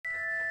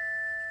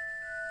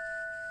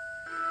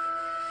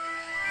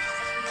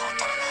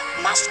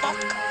must not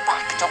go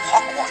back to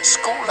Hogwarts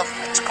School of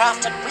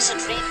Witchcraft and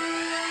Wizardry.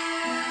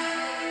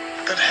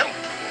 That help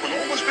will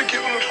always be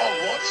given at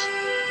Hogwarts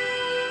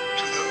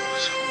to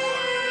those who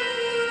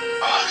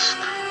ask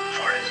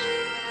for it.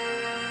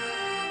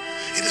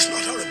 It is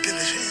not our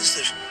abilities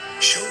that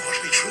show what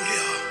we truly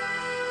are.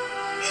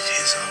 It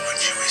is our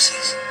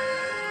choices.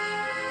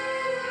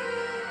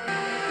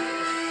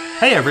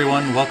 Hey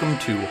everyone, welcome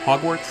to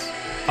Hogwarts,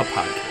 a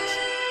podcast.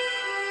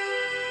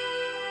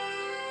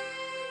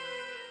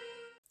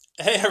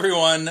 Hey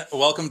everyone,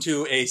 welcome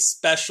to a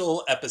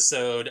special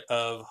episode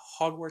of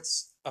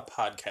Hogwarts, a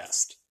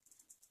podcast.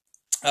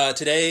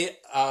 Today,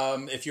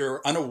 if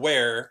you're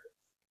unaware,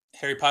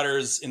 Harry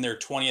Potter's in their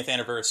 20th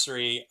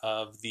anniversary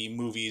of the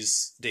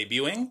movies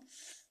debuting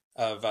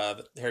of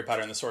Harry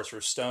Potter and the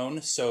Sorcerer's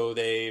Stone. So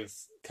they've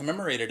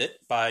commemorated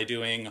it by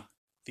doing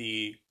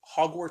the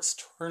Hogwarts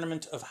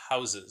Tournament of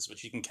Houses,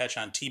 which you can catch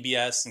on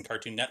TBS and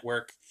Cartoon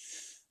Network.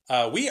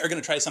 We are going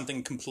to try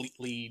something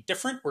completely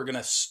different. We're going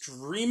to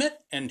stream it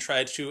and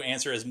try to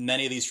answer as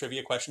many of these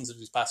trivia questions as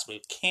we possibly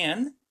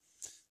can.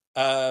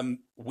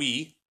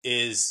 We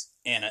is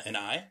Anna and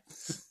I.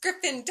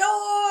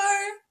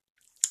 Gryffindor!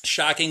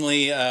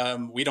 Shockingly,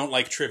 we don't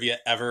like trivia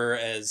ever,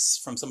 as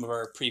from some of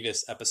our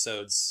previous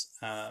episodes,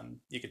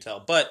 you could tell.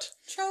 But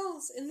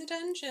Trolls in the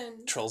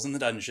dungeon. Trolls in the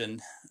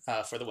dungeon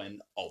for the win,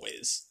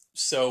 always.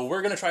 So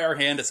we're going to try our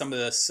hand at some of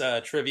this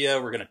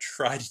trivia. We're going to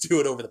try to do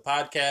it over the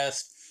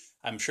podcast.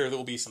 I'm sure there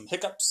will be some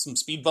hiccups, some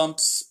speed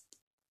bumps.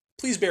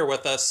 Please bear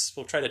with us.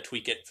 We'll try to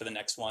tweak it for the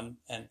next one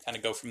and kind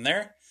of go from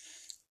there.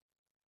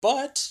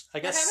 But I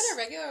guess we're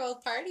having a regular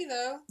old party,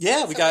 though.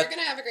 Yeah, we're going to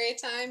have a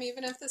great time,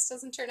 even if this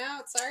doesn't turn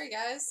out. Sorry,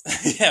 guys.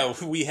 Yeah,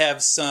 we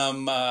have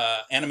some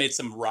animated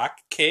some rock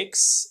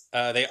cakes.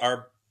 They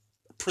are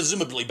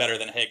presumably better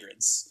than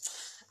Hagrid's.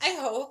 I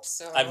hope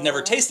so. I've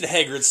never tasted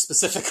Hagrid's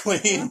specifically.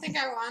 I don't think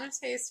I want to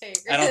taste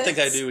Hagrid's. I don't think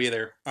I do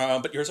either.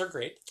 But yours are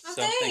great. Oh,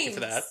 so thanks. Thank you for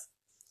that.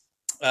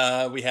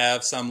 We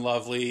have some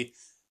lovely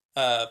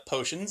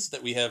potions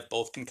that we have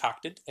both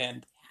concocted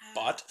and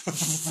bought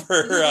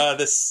for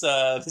this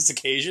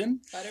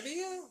occasion. Better be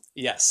you.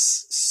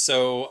 Yes.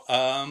 So,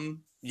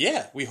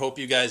 yeah, we hope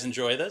you guys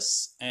enjoy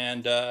this.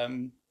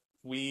 And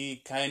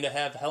we kind of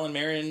have Helen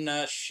Mirren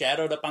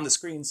shadowed up on the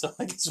screen, so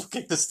I guess we'll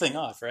kick this thing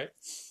off, right?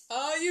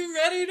 Are you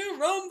ready to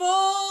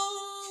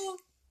rumble?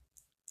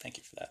 Thank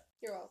you for that.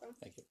 You're welcome.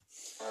 Thank you.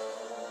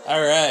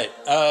 All right.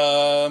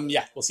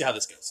 Yeah, we'll see how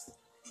this goes.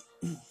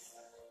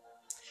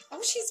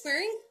 Oh, she's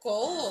wearing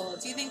gold.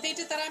 Do you think they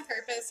did that on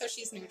purpose so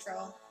she's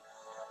neutral?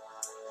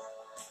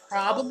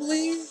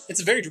 Probably. It's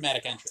a very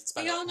dramatic entrance.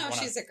 We all know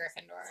she's a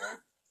Gryffindor.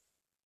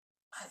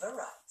 I've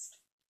arrived.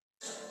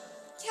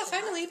 Yeah,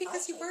 finally,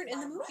 because you weren't in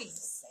the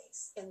movies.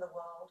 In the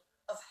world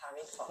of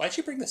Harry Potter. Why'd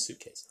she bring this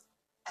suitcase?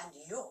 And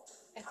you're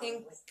I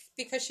think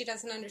because she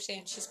doesn't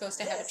understand she's supposed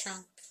to have a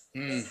trunk.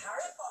 Harry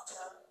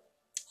Potter.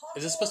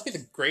 Is this supposed to be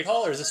the Great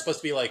Hall, or is this supposed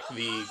to be like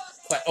the...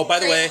 Oh, by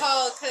the way,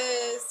 Hall,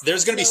 'cause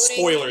there's going to be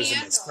spoilers in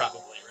this, candle.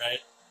 probably, right?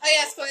 Oh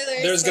yeah,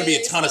 spoilers. There's going to be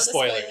a ton of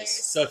spoilers. spoilers.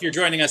 So if you're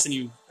joining us and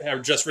you are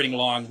just reading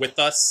along with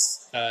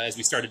us as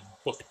we started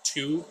Book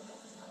 2,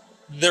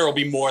 there will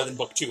be more than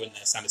Book 2 in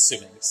this, I'm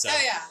assuming. So.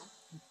 Oh yeah.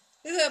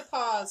 This is a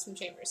pause from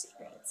Chamber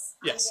Secrets.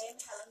 Yes.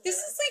 This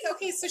is like,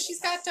 okay, so she's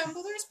got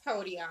Dumbledore's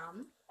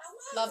podium.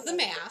 Love the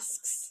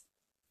masks.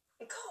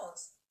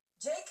 Because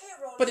J.K.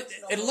 Rowling. But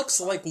it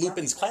looks like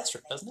Lupin's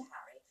classroom, doesn't it?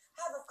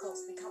 Have of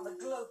course become a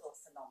global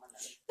phenomenon.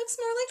 Looks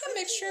more like a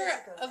mixture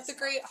of the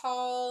Great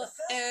Hall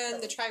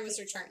and the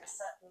Triwizard Tournament.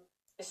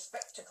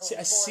 See,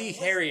 I see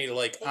Harry,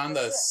 like, on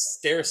the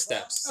stair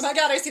steps. Oh my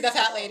god, I see the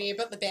fat lady,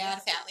 but the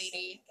bad fat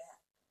lady.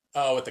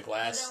 Oh, with the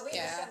glass.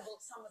 Yeah.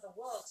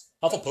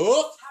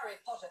 Hufflepuff?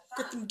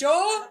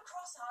 Gryffindor?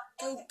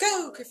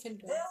 Go,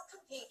 Gryffindor. They'll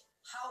compete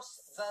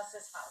house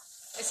versus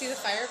house. I see the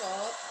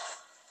firebolt.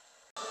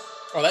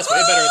 Oh, that's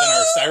way better than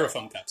our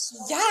styrofoam cups.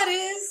 Yeah, it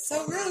is.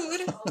 So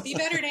rude. Be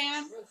better,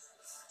 Dan.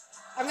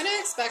 I'm going to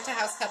expect a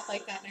house cup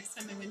like that next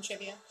time I'm in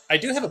trivia. I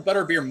do have a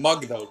butterbeer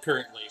mug, though,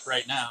 currently,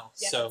 right now.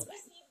 Yeah, so that's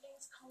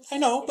fine. I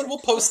know, but we'll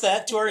post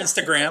that to our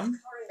Instagram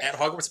at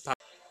Hogwarts Podcast.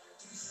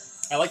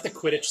 I like the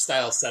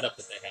Quidditch-style setup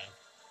that they have.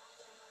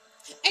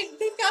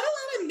 They've got a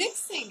lot of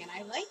mixing, and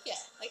I like it.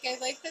 Like, I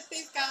like that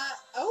they've got...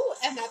 Oh,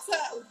 and that's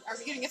are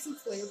we going to get some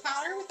flue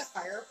powder with the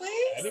fireplace?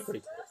 That'd be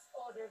pretty cool.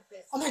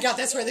 Oh my god,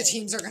 that's where the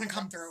teams are going to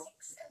come through.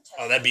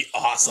 Oh, that'd be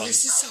awesome.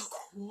 This is so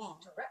cool.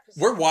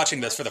 We're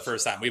watching this for the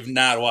first time. We've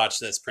not watched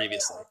this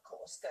previously,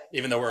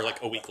 even though we're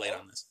like a week late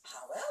on this. How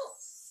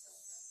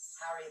else?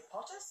 Harry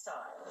Potter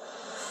style.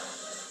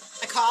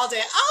 I called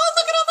it. Oh,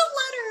 look at all the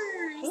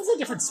letters. There's a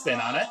different spin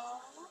on it.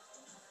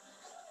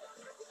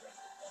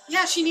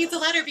 Yeah, she needs a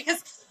letter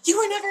because you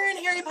were never in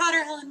Harry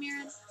Potter, Helen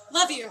Mirren.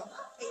 Love you,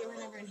 but you were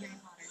never in Harry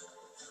Potter.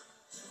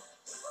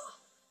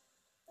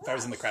 If I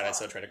was in the crowd, I'd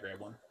still try to grab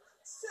one.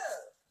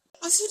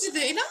 Oh, so did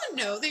they not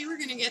know they were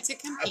going to get to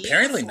compete?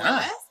 Apparently before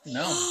not. this?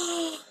 No.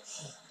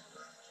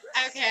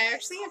 Okay, I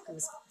actually have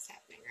goosebumps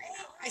happening right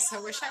now. I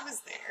so wish I was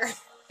there.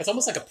 It's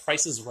almost like a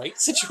Price is Right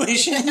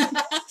situation.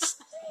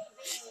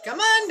 Come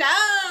on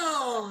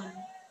down.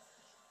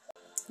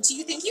 Do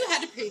you think you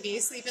had to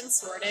previously been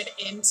sorted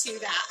into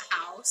that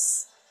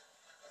house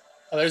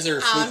Oh, there's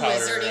her flute on powder.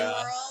 Wizarding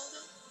World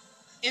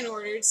in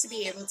order to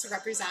be able to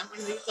represent one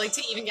of the, like,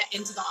 to even get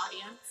into the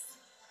audience?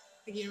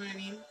 Like, you know what I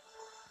mean?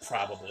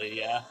 Probably,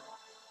 yeah.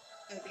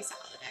 That would be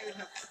solid. I would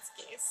hope that's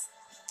the case.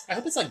 I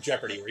hope it's like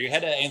Jeopardy, where you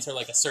had to answer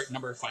like a certain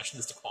number of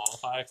questions to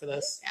qualify for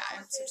this. Yeah, I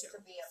hope so too.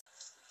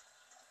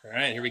 All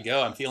right, here we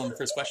go. I'm feeling the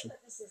first question.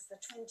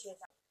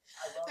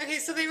 Okay,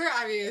 so they were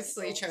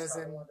obviously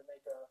chosen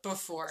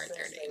before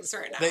their names were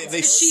announced. They-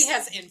 Because she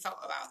has info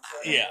about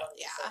that. Yeah.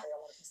 Yeah.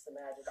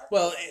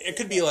 Well, it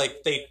could be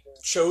like they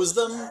chose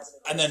them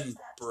and then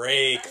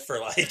break for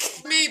like.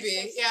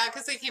 Maybe, yeah,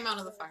 because they came out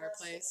of the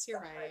fireplace. You're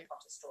right.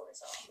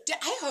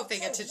 I hope they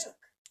get to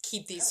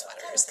keep these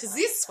sweaters, because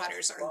these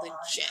sweaters are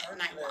legit,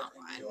 and I want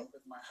one.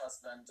 With my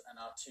husband and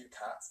our 2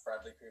 cats,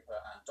 Bradley Cooper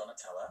and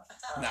Donatella.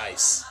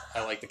 Nice.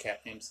 I like the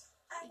cat names.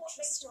 And what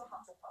makes you a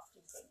Hufflepuff,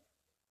 do you think?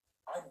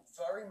 I'm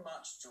very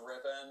much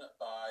driven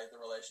by the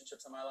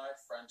relationships in my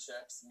life,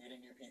 friendships, meeting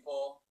new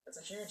people. It's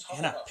a huge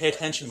Hannah, Hufflepuff pay thing.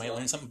 attention. You might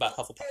learn something about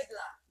Hufflepuff. Good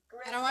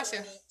luck. I don't want to.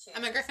 Gryffindor,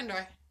 I'm a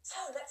Gryffindor. So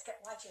let's get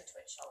right into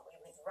it, shall we?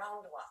 With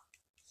round 1.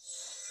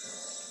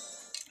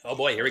 Oh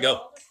boy, here we go.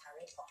 World of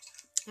Harry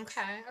Potter.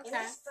 Okay, In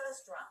okay. this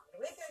first round,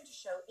 we're going to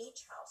show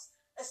each house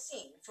a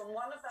scene from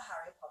one of the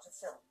Harry Potter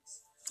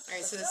films.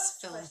 Alright, so The this is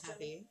first film question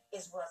heavy.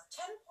 is worth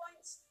 10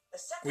 points. The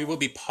second We will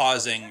be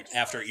pausing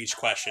after each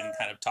question,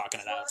 kind of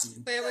talking it out.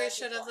 But we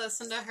should have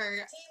listened to her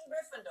Team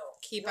Gryffindor.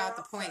 keep you're out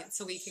the up points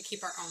so we could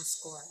keep our own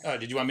score. Oh,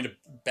 did you want me to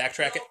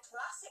backtrack it? Your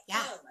classic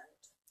Yeah. moment.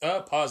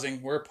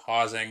 Pausing. We're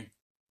pausing.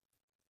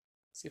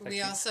 See if I We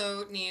can-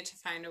 also need to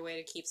find a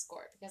way to keep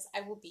score, because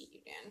I will beat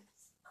you, Dan.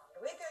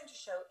 We're going to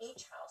show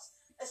each house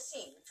a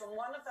scene from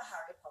one of the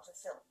Harry Potter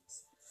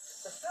films.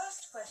 The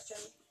first question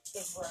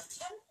is worth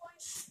 10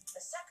 points,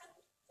 the second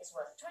is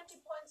worth 20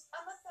 points,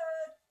 and the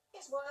third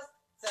is worth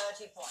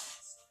 30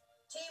 points.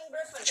 Team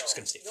Gryffindor, she was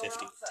gonna say you're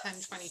 50. up first.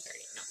 10, 20, 30.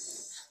 No.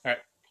 All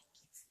right.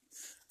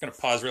 Gonna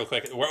pause real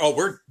quick.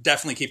 We're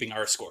definitely keeping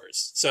our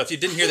scores. So if you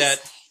didn't hear that,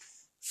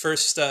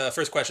 first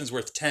question's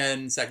worth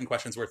 10, second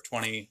question's worth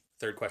 20,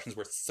 third question's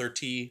worth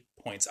 30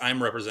 points.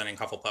 I'm representing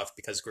Hufflepuff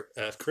because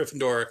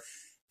Gryffindor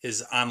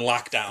is on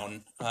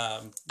lockdown.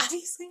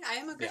 Obviously, I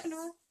am a Yeah.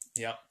 Gryffindor.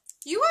 Yep.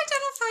 You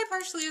identify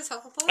partially as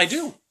Hufflepuff?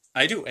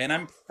 I do, and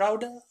I'm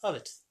proud of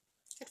it.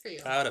 Good for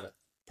you. Proud of it.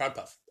 Proud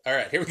puff. All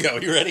right, here we go.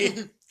 You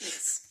ready?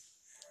 Yes.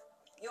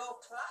 Your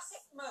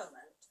classic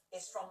moment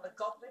is from the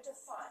Goblet of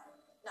Fire.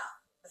 Now,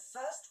 the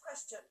first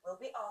question we'll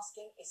be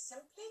asking is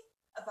simply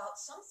about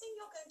something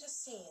you're going to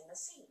see in the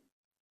scene.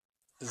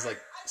 This is like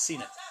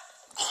seen it.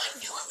 Oh, I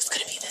knew it was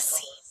going to be this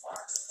scene.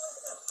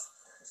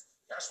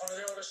 Ask one of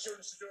the older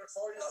students to do it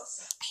for you. No,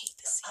 sir. I hate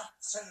this scene.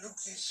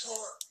 Absolutely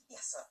sure.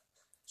 Yes, sir.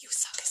 You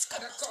suck as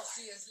And God. of course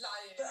he is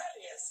lying. There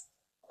he is.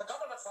 The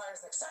Goblet of Fire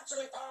is an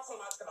exceptionally powerful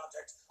magical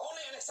object. Only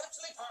an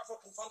exceptionally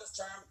powerful confundus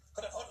charm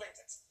could have hoodwinked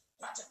it.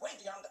 Magic way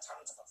beyond the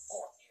talents of a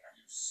 4th year.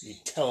 You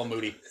tell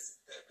Moody.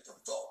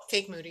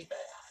 Fake Moody.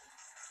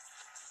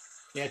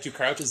 Yeah, 2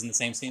 crouches in the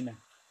same scene there.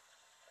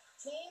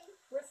 Team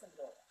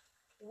Gryffindor.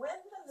 When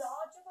the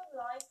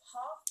larger-than-life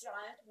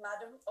half-giant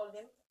Madame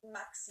Olympe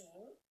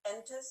Maxime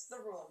enters the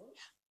room,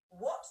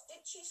 what did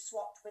she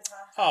swap with her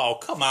hand? Oh,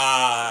 come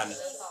on.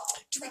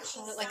 Do we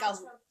call it like a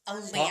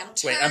lantern?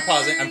 wait, I'm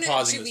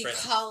pausing Do this we right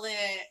now. call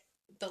it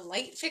the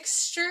light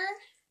fixture?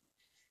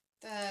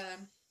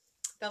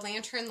 The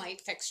lantern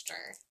light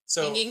fixture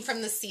So hanging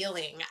from the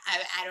ceiling.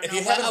 I don't If know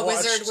you what haven't a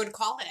wizard watched- would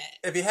call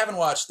it. if you haven't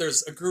watched,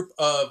 there's a group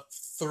of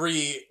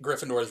 3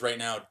 Gryffindors right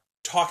now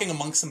talking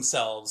amongst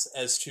themselves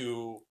as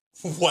to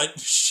what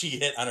she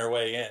hit on her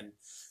way in.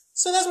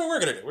 So that's what we're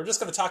going to do. We're just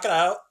going to talk it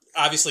out.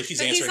 Obviously, she's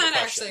But he's answering not the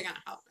question. actually going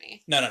to help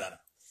me. No.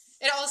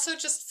 It also,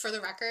 just for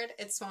the record,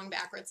 it swung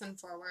backwards and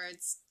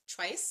forwards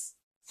twice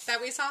that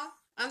we saw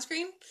on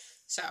screen.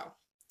 So,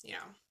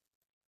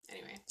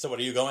 anyway. So what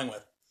are you going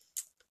with?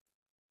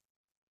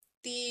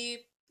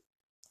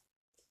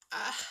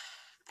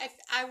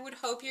 I would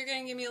hope you're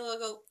going to give me a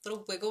little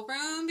wiggle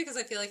room, because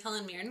I feel like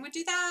Helen Mirren would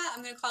do that.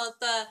 I'm going to call it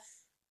the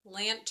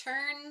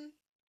lantern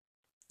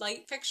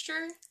light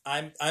fixture.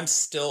 I'm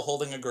still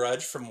holding a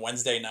grudge from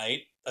Wednesday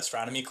night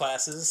astronomy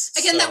classes.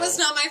 Again, so that was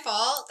not my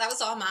fault. That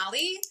was all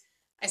Molly.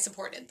 I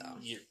supported, though.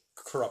 You're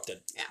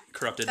corrupted. Yeah.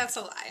 Corrupted. That's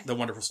a lie. The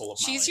wonderful soul of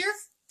Molly. She's your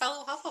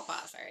fellow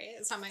Hufflepuff, right?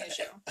 It's not my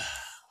issue.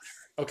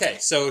 Okay,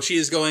 so she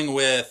is going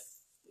with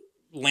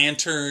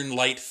lantern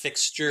light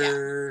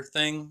fixture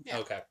thing? Yeah.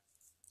 Okay.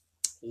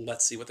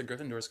 Let's see what the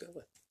Gryffindors go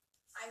with.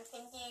 I'm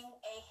thinking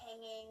a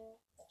hanging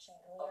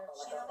chandelier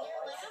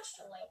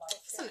lamp.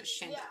 It's not a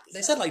chandelier.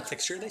 They said light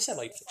fixture. They said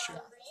light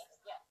fixture.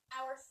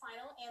 Our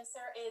final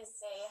answer is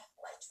a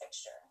light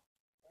fixture.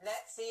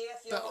 Let's see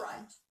if you're Boom.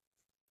 right.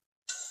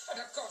 And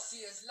of course he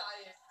is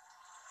lying.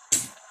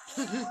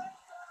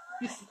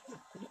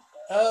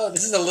 Oh,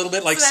 this is a little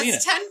bit like So Cena.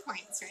 that's 10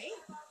 points, right?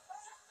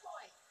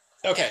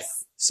 Okay,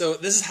 Yes. so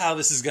this is how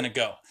this is going to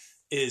go.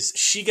 Is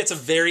she gets a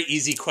very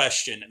easy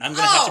question, and I'm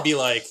going to have to Oh. be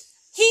like,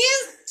 He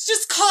is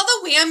Just call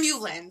the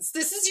ambulance.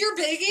 This is your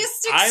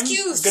biggest I'm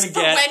excuse gonna for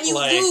get, when you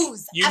like,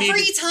 lose. you Every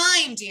need-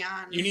 time,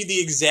 Dion. You need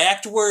the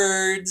exact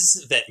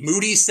words that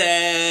Moody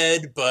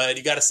said, but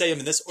you got to say them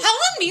in this order.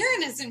 Helen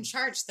Mirren is in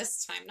charge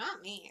this time,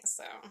 not me,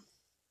 so.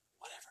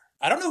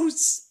 I don't know who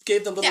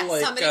gave the little,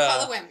 Yeah, somebody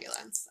call the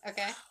ambulance,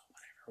 okay?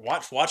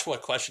 Watch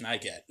what question I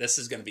get. This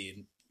is going to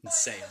be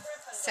insane.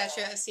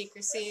 Statute of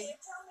Secrecy,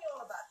 Tell me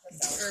all about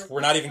yourself. or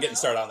We're not even getting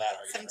started on that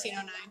argument.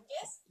 1709.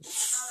 Yes,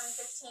 I'm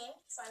 15,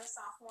 so I'm a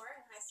sophomore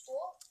in high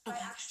school. I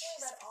actually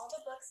read all the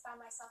books by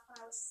myself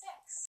when I was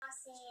 6. I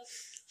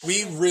see.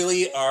 We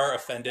really are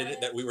offended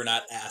that we were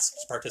not asked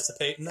to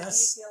participate in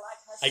this. You feel like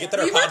her I get that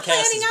our We were podcast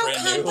planning is out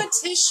brand new.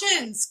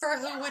 competitions for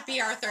who would be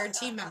our third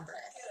team member.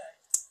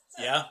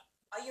 Yeah,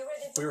 Are you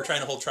ready for we were trying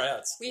to hold question?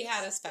 tryouts. We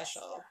had a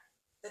special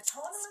The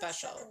tournament's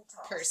special second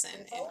task person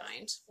in involved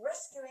mind.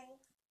 rescuing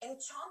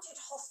enchanted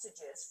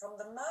hostages from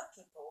the mer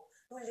people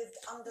who lived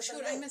under Shoot,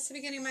 the I lake. missed the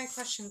beginning of my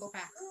question. Go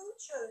back. Who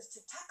chose to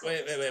tackle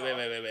Wait. this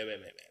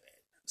task?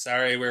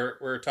 Sorry,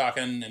 we're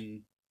talking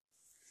and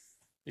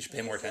you should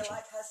pay more Do you attention.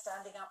 feel like her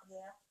standing up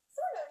here?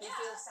 Sort of, You yeah.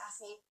 feel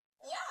sassy?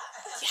 Yeah.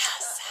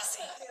 Yes,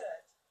 sassy.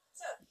 Good.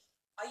 So,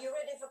 are you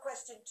ready for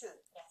question 2?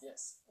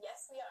 Yes.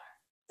 Yes, we are.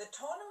 The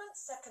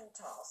tournament's second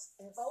task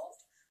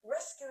involved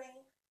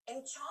rescuing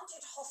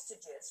enchanted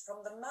hostages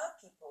from the mer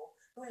people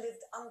who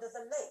lived under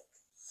the lake.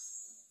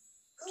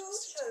 Who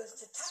chose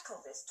to tackle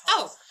this task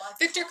Oh, by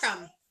Victor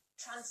possibly Crumb.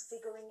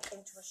 transfiguring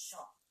into a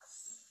shark?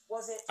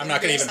 Was it I'm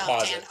not going to even Yourself,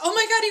 pause Dan. it. Oh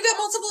my god, you got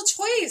multiple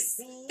choice.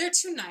 B, They're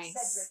too nice.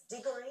 Cedric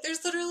Diggory,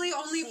 There's literally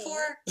only C, 4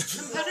 Laura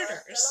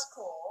competitors.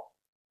 Delacour,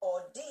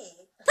 or D,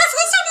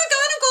 Professor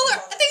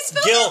McGonagall! They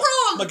spelled Gil. it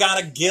wrong!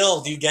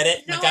 McGonagall. Do you get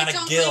it? No, I don't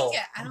McGonagall. like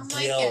it. I don't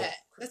like Gil. it.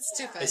 That's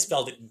They stupid.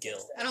 spelled it Gil.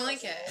 I don't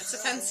like it. It's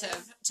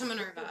offensive to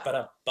Minerva. But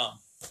a bum.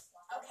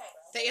 Okay,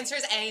 The answer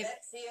is A.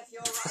 let's see if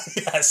you're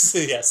right.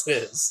 Yes, it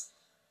is.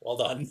 Well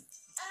done.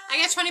 I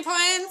get 20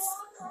 points.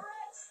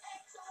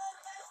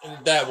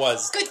 That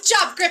was Good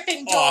job,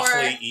 Gryffindor.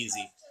 awfully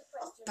easy.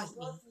 Bite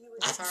me.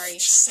 I'm Sorry.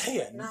 Just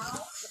saying. Now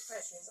the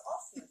pressure is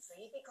off you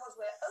three because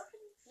we're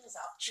opening things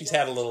up. to She's your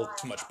had a little entire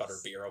too much house. butter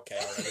beer, okay,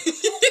 already.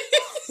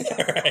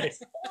 All right.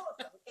 All of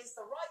them is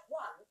the right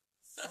one.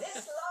 This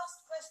last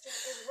question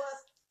is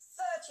worth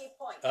 30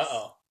 points.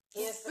 Uh-oh.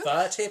 Here's the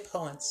 30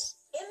 points.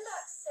 In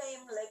that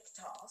same lake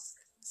task,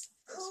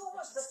 who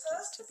was the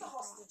first of the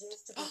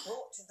hostages to be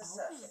brought to the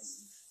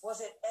surface?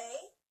 Was it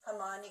A,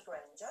 Hermione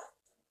Granger,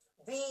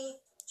 B,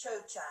 Cho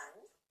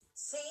Chang,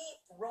 C,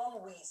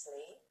 Ron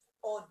Weasley,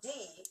 or D,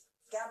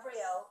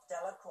 Gabrielle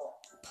Delacour?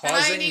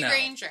 Pausing Hermione now.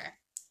 Granger.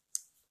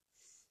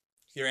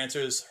 Your answer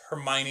is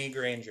Hermione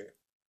Granger.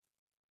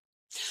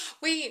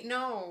 Wait,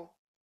 no.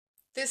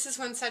 This is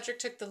when Cedric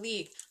took the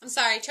lead. I'm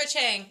sorry, Cho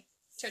Chang.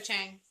 Cho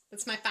Chang.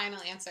 That's my final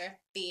answer.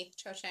 B,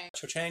 Cho Chang.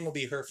 Cho Chang will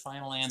be her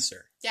final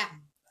answer. Yeah.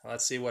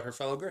 Let's see what her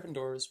fellow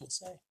Gryffindors will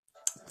say.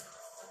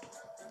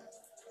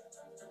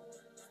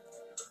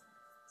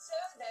 So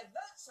their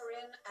votes are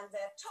in, and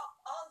their top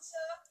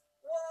answer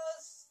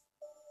was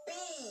B.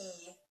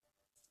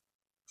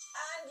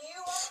 And you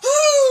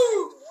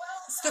are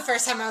well. It's the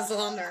first time I was a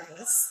little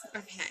nervous.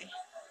 Okay.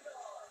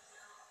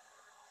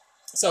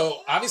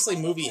 So, obviously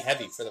movie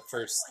heavy for the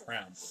first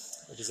round,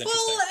 which is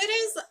interesting. Well, it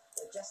is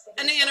Just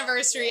an getting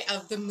anniversary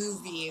of the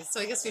movie, so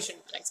I guess we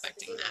shouldn't be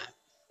expecting that.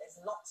 There's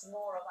lots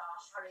more of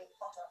our Harry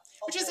Potter.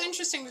 Which is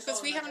interesting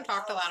because we haven't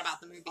talked a lot about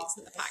the movies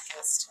in the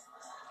podcast.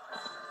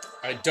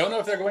 I don't know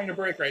if they're going to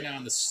break right now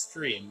on the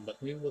stream, but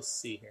we will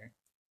see here.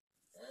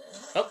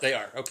 Oh, they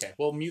are. Okay,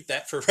 we'll mute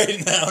that for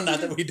right now.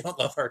 Not that we don't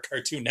love our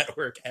Cartoon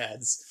Network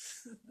ads,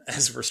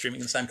 as we're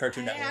streaming this on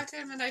Cartoon I have Network.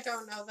 to admit, I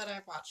don't know that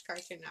I've watched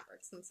Cartoon Network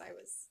since I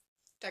was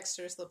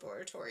Dexter's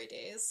Laboratory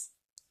days.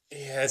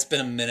 Yeah, it's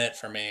been a minute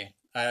for me.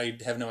 I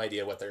have no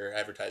idea what they're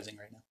advertising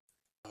right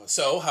now.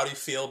 So, how do you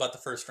feel about the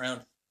first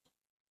round?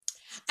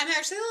 I'm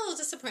actually a little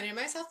disappointed in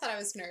myself that I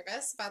was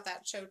nervous about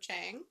that Cho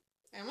Chang.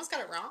 I almost got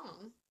it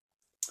wrong.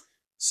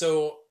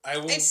 So,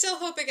 I still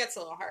hope it gets a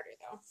little harder,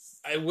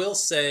 though. will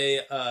say,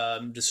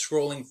 just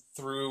scrolling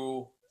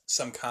through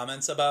some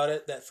comments about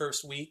it that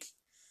first week,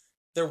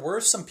 there were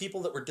some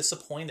people that were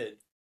disappointed.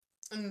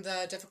 And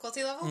the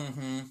difficulty level?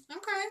 Mm-hmm.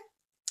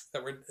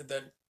 Okay.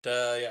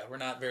 We're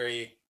not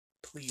very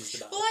pleased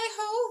about Well, it. I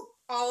hope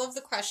all of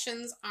the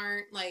questions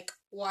aren't like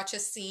watch a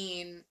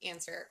scene,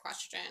 answer a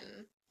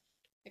question.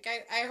 Like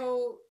I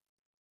hope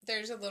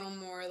there's a little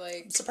more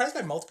like I'm surprised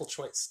by multiple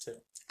choice too.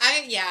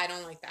 I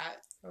don't like that.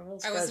 I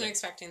wasn't Surprising.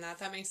 expecting that.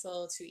 That makes it a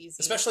little too easy.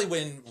 Especially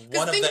when 'Cause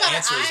one of think the about it,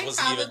 answers I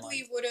wasn't even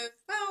probably like, would have.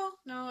 Well,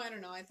 no, I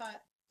don't know. I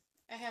thought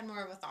I had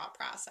more of a thought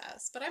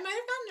process, but I might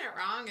have gotten it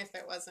wrong if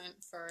it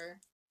wasn't for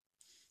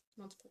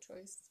multiple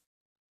choice.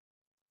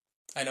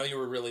 I know you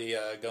were really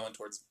going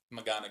towards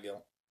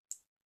McGonagall.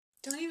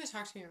 Don't even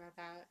talk to me about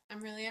that.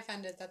 I'm really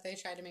offended that they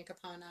tried to make a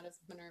pun out of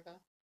Minerva.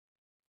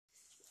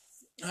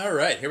 All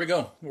right, here we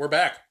go. We're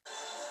back.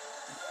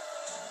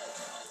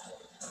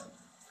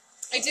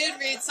 I did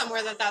read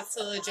somewhere that that's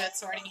the legit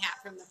Sorting Hat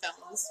from the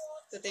films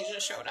that they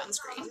just showed on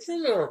screen. I'm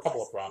sure there were a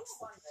couple of props.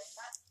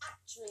 That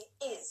actually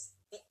is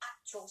the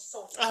actual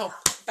sorting Oh,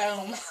 hat from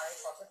boom. the Harry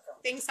Potter film.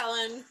 Thanks,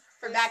 Helen,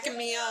 for backing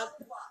me up.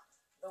 Round one,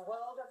 the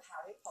world of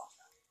Harry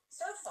Potter.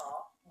 So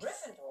far,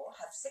 Gryffindor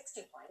have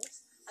 60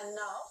 points, and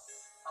now,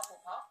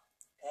 Hufflepuff,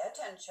 pay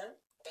attention.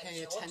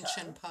 Pay It's your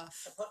attention, turn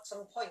Puff. to put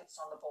some points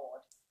on the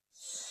board.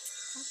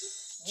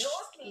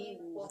 Your team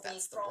Ooh, will be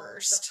that's the from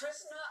worst. The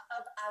Prisoner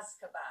of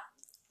Azkaban.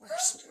 Worst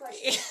First movie.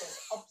 question is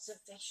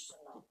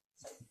observational,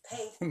 so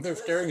pay They're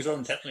close staring so attention.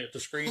 intently at the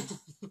screen.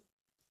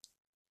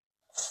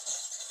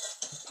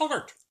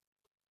 Hogwarts.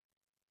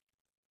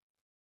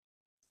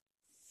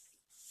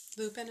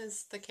 Lupin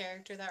is the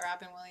character that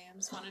Robin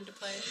Williams wanted to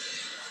play.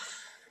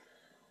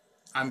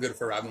 I'm good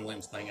for Robin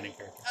Williams playing any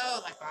character.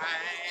 Oh,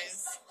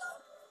 likewise.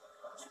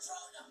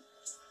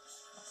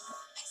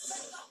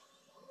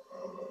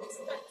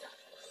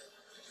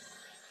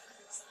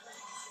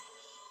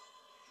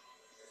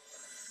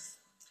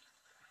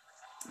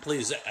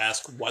 Please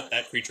ask what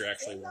that creature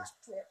actually In was.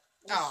 that clip,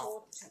 we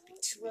Oh, saw that'd be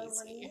two too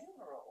Roman easy.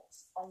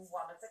 numerals on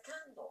one of the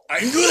candles. I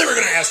knew they were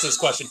going to ask this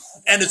question,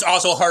 and it's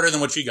also harder than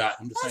what she got.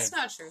 I'm just saying. That's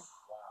not true.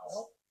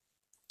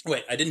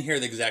 Wait, I didn't hear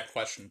the exact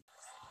question.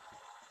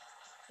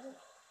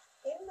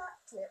 In that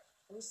clip,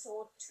 we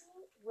saw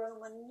two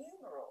Roman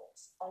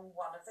numerals on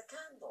one of the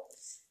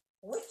candles.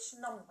 Which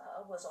number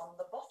was on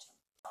the bottom?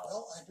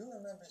 Well, I do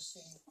remember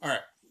seeing All right.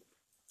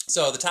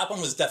 So the top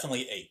one was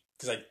definitely 8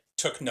 because I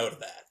took note of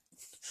that.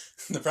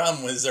 The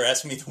problem was they're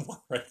asking me the one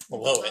right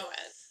below it,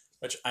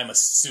 which I'm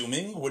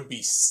assuming would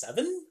be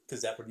 7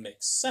 because that would make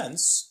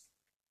sense.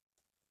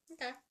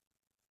 Okay.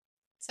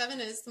 7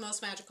 is the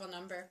most magical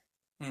number.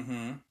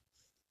 Mm-hmm.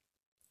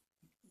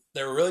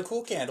 They were really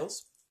cool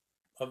candles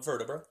of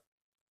vertebra.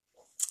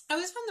 I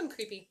always found them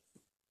creepy.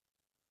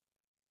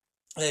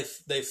 They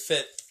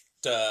fit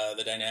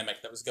the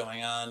dynamic that was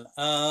going on.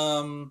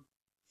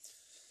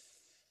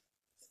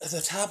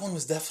 The top one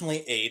was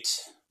definitely 8,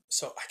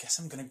 so I guess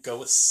I'm gonna go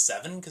with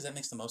 7 because that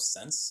makes the most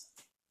sense.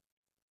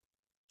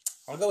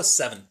 I'll go with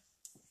 7. Okay.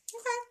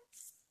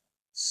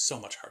 So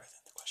much harder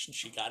than the question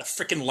she got. A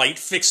freaking light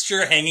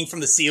fixture hanging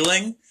from the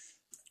ceiling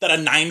that a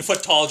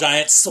 9-foot tall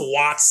giant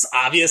swats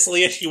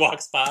obviously as she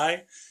walks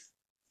by.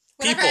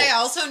 Whenever People. I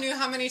also knew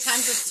how many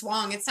times it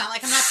swung, it's not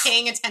like I'm not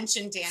paying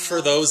attention, Daniel.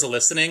 For those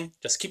listening,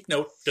 just keep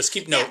note.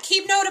 Yeah,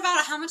 keep note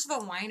about how much of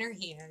a whiner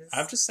he is.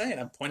 I'm just saying.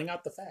 I'm pointing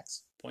out the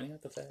facts.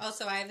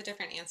 Also, I have a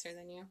different answer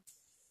than you.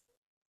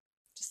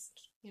 Just,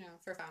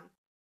 for fun.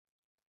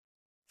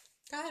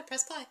 Go ahead,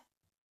 press play.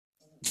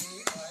 VIII,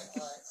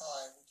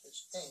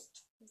 which is 8.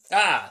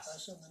 Ah, I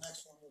assume the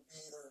next one would be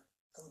either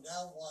go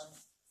down 1,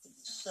 would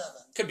be 7.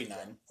 could be 9.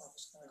 Or if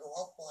it's going to go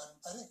up 1,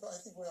 I think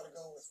we ought to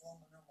go with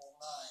Roman numeral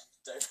 9.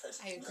 David.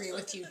 I agree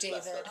with you,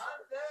 David.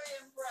 I'm very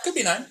impressed. Could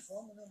be 9.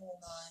 Roman numeral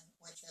 9,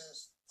 which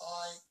is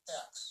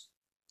IX.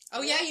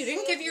 Oh, yeah, you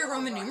didn't give your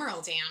Roman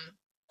numeral, Dan.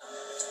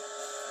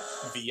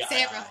 VII.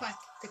 Say it real quick.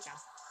 Good job.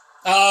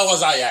 Oh, it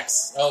was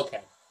IX.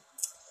 Okay.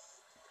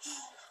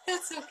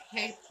 That's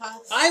okay,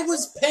 Puff. I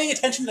was paying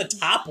attention to the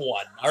top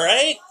one,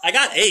 alright? I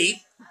got 8.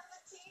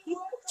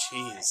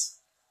 Jeez.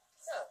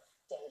 So,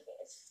 David,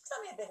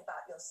 tell me a bit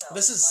about yourself.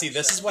 This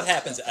is what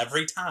happens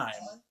every time.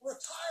 We're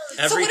tired.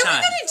 Every so what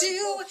time. are we gonna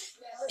do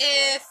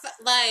if,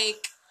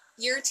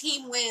 your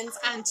team wins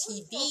on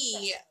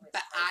TV,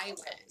 but I win?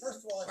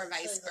 First of all, I Or should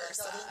vice say that I got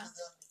versa. into them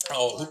because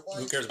Oh, my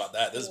who wife cares about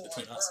that? This is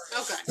between us.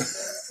 Okay.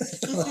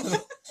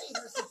 Hey,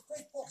 there's these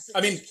great books that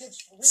I mean, these kids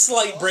can read.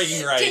 Slight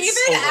breaking rights David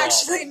overall.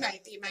 actually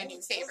might be my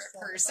new favorite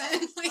person. I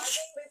think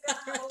we're going to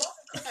have a lot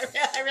of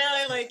I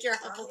really like your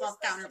Hufflepuff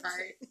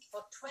counterpart.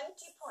 for 20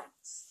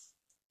 points.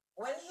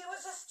 When he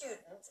was a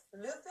student,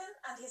 Lupin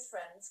and his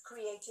friends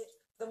created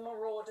the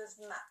Marauders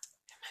map,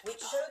 which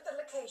showed the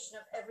location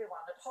of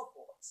everyone at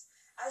Hogwarts.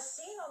 As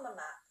seen on the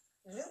map,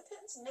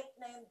 Lupin's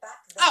nickname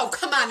back then... Oh,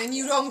 come on, and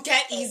you don't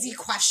get easy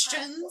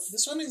questions?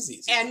 This one is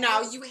easy. And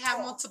now you have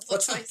multiple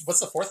choice. What's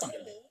the fourth one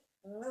gonna be?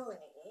 Mooney,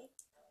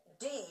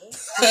 D...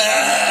 The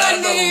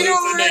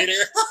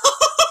Lupinator.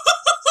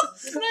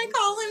 Can I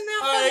call him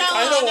that? I from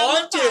kind now of on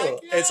want the to.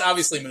 podcast? It's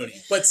obviously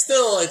Mooney, but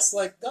still, it's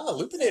like, oh,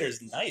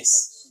 Lupinator's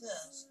nice.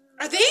 Yes.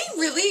 Are they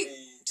really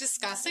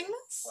discussing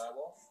this?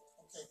 Werewolf.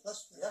 Okay,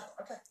 let's do that.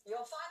 Okay. Your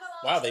final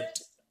Wow, answer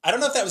is... I don't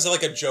know if that was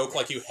like a joke,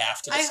 like you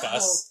have to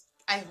discuss.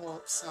 I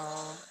hope so.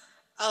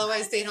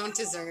 Otherwise, they don't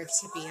deserve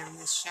to be on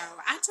this show.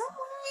 I don't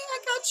worry, I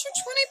got you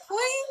 20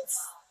 points.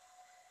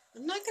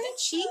 I'm not gonna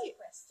This cheat.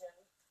 third question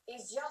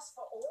is just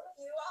for all of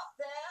you up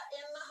there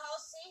in the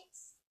house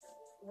seats.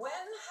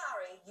 When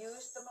Harry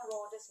used the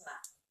Marauders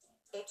map,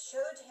 it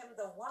showed him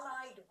the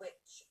One-Eyed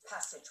Witch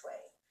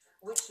passageway,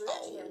 which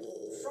led him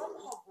from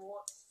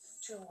Hogwarts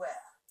to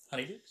where?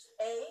 Honeydukes?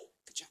 A.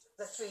 Good job.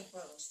 The Three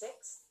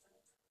Broomsticks.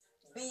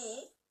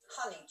 B.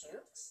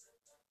 Honeydukes.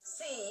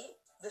 C.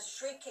 The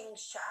Shrieking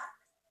Shack.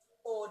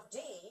 Or D.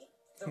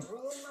 The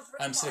Room of Requirement.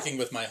 I'm sticking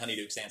with my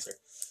Honeydukes answer.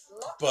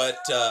 Lock But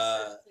your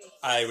answer, please.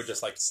 I would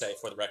just like to say,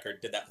 for the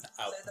record, did that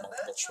without So the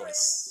multiple votes are in.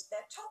 choice. Their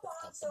top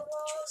Without answer multiple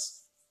was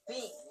choice.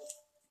 B.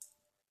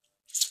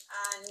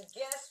 And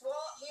guess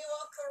what? You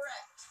are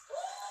correct.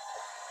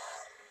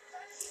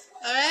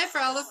 All right, for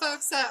all the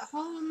folks at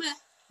home,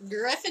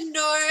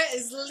 Gryffindor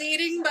is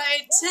leading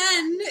by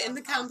 10 in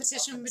the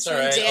competition It's between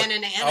all right. Dan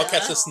and Anna. I'll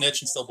catch the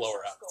snitch and still blow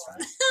her out. It's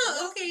fine.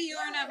 Okay, you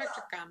are now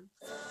Victor Crumb.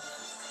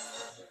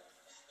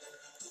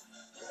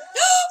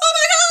 Oh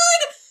my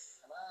god!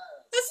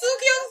 That's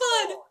Luke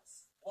Youngblood!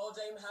 Well,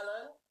 Dame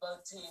Helen,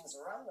 both teams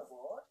run the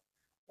board,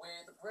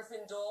 with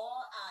Gryffindor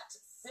at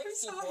 60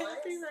 so points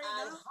happy right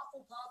and now.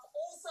 Hufflepuff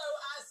also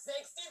at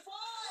 60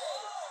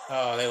 points.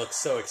 Oh, they look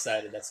so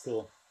excited. That's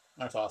cool.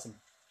 That's awesome.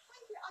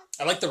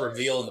 I like the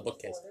reveal in the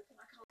bookcase.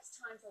 It's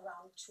time for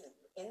round 2.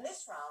 In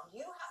this round,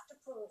 you have to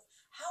prove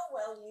how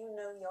well you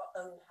know your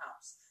own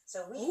house.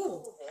 So we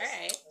call this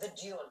alright. the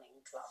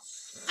Dueling Club.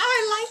 Oh, I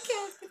like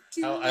it.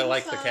 I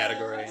like the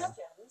category.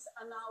 Questions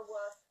are now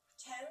worth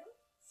 10,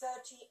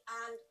 30,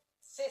 and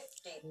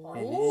 50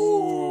 points.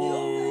 Ooh. You're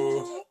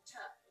going to take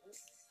turns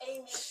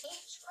aiming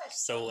each question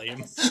So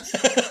lame. on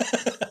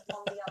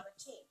the other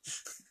team.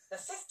 The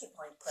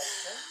 50-point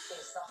question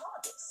is the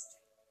hardest.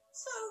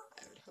 So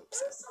I would hope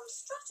there is some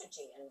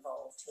strategy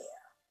involved here.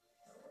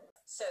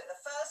 So the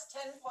first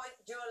 10-point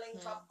Dueling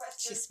Club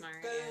question she's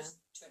smart, goes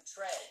to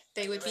Trey.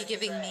 They would be Ready,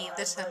 giving Trey? me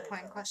the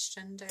 10-point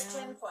question, Dan.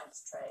 10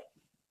 points, Trey.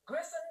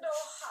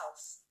 Gryffindor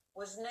House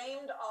was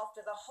named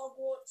after the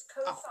Hogwarts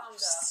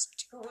co-founder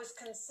who was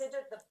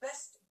considered the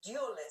best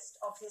duelist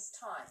of his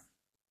time.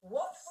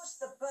 What was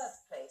the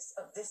birthplace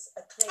of this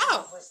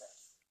acclaimed wizard?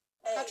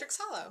 A. Patrick's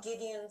Hollow.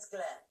 Gideon's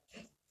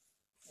Glen.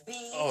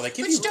 B. Oh, they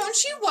give Which you. don't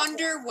you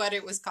wonder what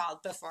it was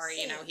called before,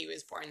 he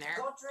was born there?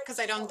 Because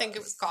I don't think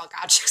it was called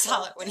Godric's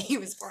Hollow when he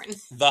was born.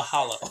 The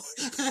Hollow. A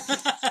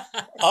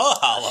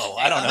Hollow.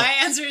 I don't know. My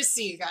answer is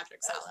C,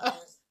 Godric's Hollow.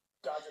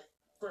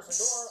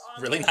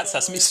 Really? Not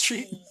Sesame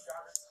Street?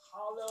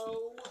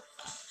 Hollow. And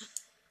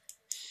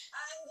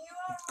you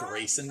are right,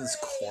 Grayson's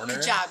Trey. Corner.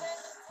 Good job.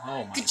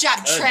 Oh my Good job,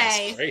 goodness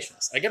Trey.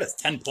 gracious. I get us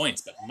 10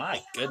 points, but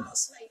my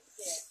goodness.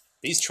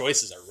 These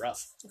choices are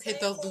rough. Okay,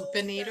 the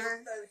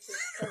Lupinator.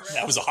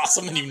 That was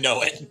awesome, and you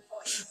know it.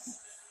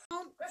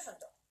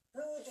 Gryffindor,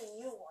 who do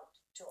you want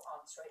to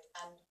answer it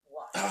and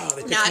why? Oh,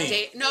 they picked Not me.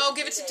 Dave. No,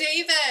 give it to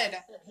David.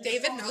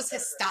 David knows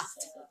his stuff.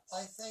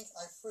 I think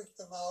I freaked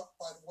them out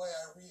by the way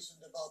I reasoned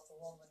about the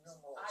Roman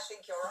numerals. I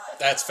think you're right.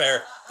 That's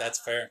fair. That's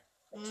fair.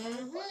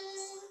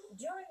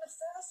 During the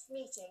first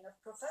meeting of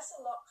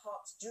Professor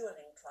Lockhart's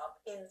Dueling Club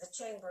in the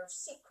Chamber of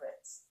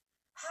Secrets,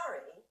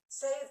 Harry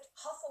saved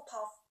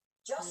Hufflepuff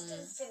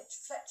Justin Finch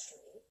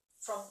Fletchley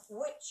from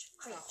which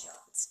creature?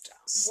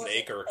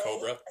 Snake or a Was it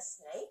cobra? A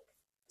snake.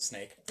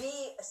 Snake.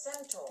 B. A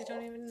centaur. They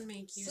don't even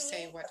make you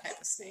say what type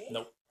of snake.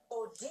 Nope.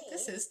 Or D.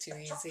 This is too a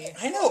easy. chocolate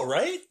I know,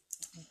 right?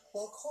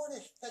 Well,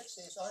 Cornish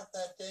pixies aren't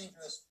that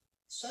dangerous.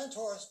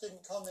 Centaurs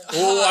didn't come in.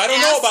 Oh, I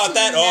don't know about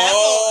that.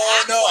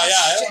 Oh, no. Yeah,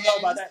 I don't know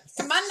about that.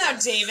 Come on now,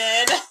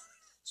 David.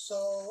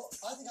 So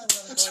I think I'm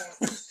going to go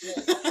with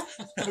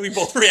this. We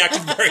both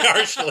reacted very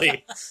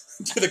harshly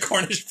to the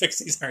Cornish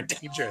pixies aren't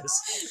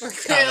dangerous. We're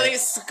clearly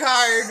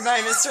scarred by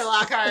Mr.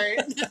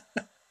 Lockhart.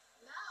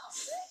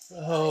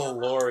 Oh,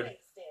 Lord. A, and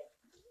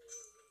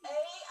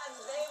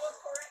they were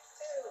correct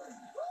too.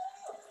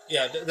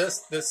 Yeah,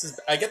 this is.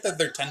 I get that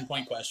they're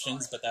 10-point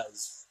questions, but that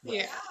was.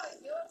 Yeah. Now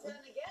it's your turn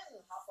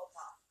again,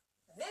 Hufflepuff.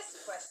 This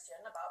question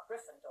about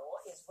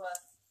Gryffindor is worth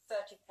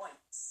 30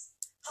 points.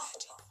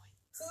 Hufflepuff,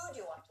 who do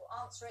you want to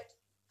answer it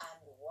and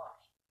why?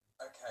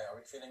 Okay, are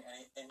we feeling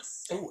any Oh,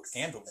 instincts?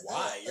 and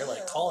why? You're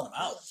like calling them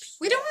out.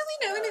 We don't really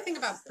know anything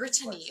about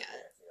Brittany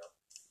yet.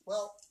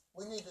 Well,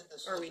 we need a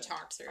decision. Or we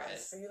talked through I'm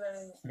it.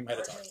 feeling. We might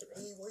have talked about it.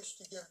 We wish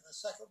to give the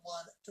second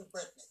one to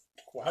Brittany.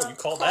 Wow, you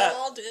called that.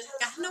 Called it.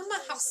 I know my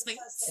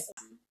housemates.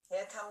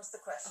 Here comes the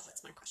Oh, question.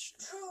 that's my question.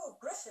 True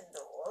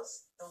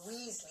Gryffindors, the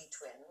Weasley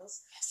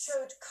twins,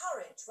 showed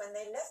courage when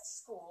they left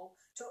school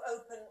to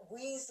open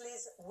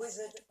Weasley's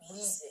Wizard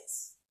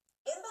Wheezes.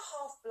 In the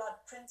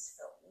Half-Blood Prince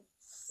film,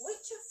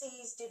 which of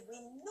these did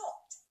we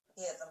not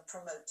hear them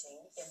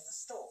promoting in the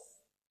store?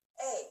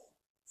 A.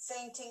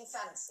 Fainting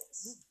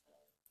Fancies.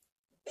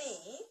 B.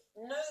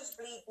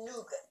 Nosebleed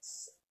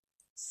Nougats.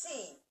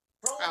 C.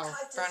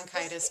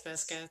 Bronchitis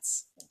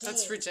biscuits.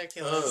 That's D.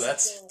 ridiculous. Oh,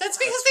 that's That's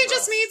because they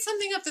just made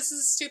something up. This is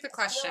a stupid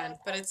question,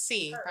 but it's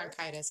C.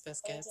 Bronchitis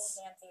Fainting biscuits.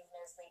 fancies,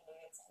 nosebleed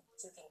nudes, and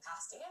toothy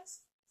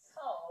costumes.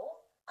 So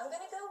I'm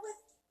gonna go with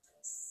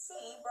C.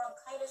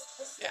 Bronchitis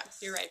biscuits. Yeah,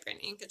 you're right,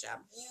 Brittany. Good job.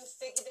 You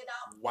figured it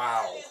out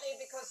Wow.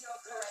 brilliantly because you're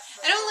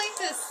correct. I don't like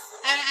this.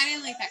 I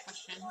didn't like that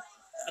question.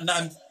 And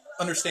I'm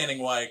understanding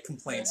why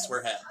complaints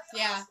were had.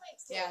 Yeah,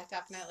 yeah, They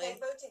definitely.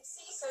 voted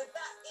C, so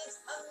that is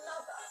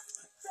another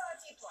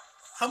 30 points.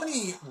 How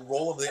many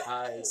roll of the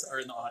eyes are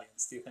in the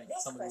audience, do you think?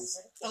 This Some of these.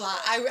 question A is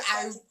lot. worth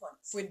I 30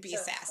 points. would be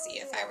So sassy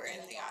who if do I you were want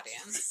in the to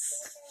audience.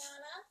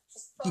 Adriana,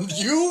 just focus.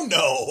 You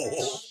know.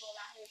 About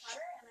Harry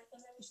Potter, and I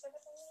think that we should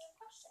have a million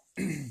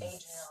questions.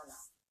 Adriana,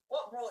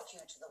 what brought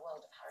you to the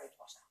world of Harry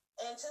Potter?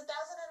 In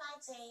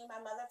 2019, my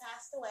mother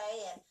passed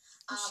away, and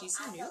She's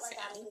a I new felt like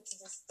I fan. needed to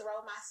just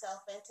throw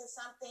myself into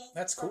something.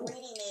 That's From cool.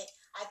 reading it,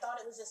 I thought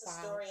it was just a Wow.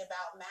 story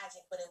about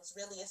magic, but it was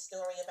really a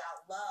story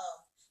about love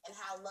and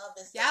how love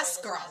is. the Yes,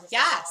 greatest girl. magic of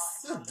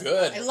Yes. all.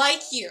 Good. I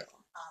like you.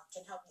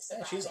 can help you Yeah,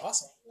 survive. she's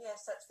awesome.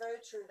 Yes, that's very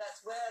true.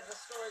 That's where the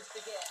stories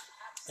begin.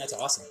 That's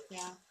awesome.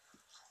 Yeah.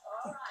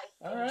 All right.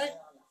 All right.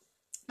 Adriana.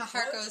 My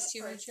heart Noted goes to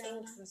you, for its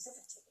Adriana.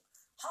 inclusivity,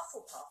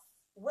 Hufflepuff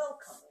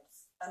welcomed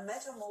a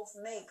metamorph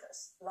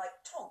magus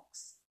like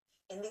Tonks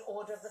in the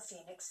Order of the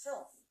Phoenix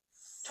film.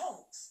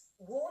 Tonks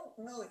warned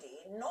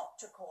Moody not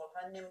to call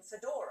her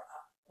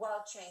Nymphadora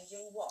while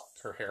changing what?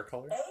 Her hair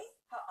color? A,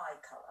 her eye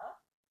color,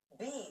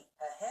 B,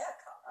 her hair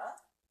color,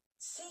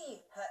 C,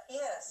 her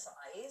ear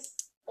size,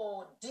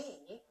 or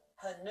D,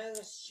 her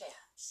nose shape.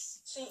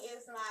 She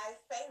is my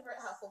favorite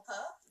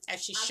Hufflepuff.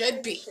 As she I'm should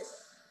pretty be. sure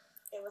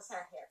It was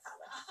her hair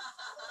color.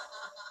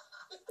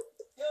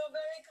 You're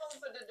very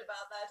confident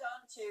about that,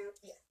 aren't you?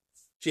 Yeah.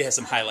 She has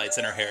some highlights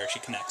in her hair. She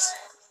connects.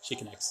 She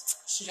connects.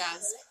 She does.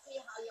 Let's see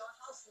how your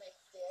housemate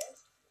did.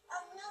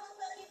 Another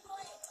 30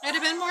 points. It'd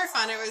have been more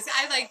fun.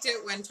 I liked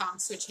it when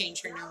Tonks would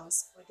change her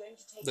nose. We're going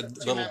to take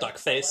The a little duck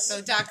face.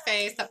 The duck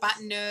face, the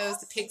button nose,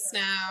 the pig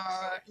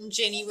snout, and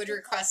Ginny would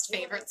request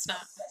favorite snout.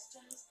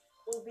 questions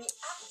will be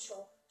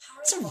actual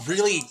Harry It's a Potter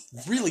really,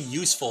 questions. really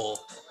useful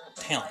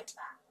talent.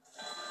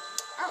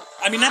 Oh,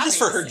 I mean, not just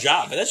for her obviously.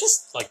 job, but that's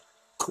just, like,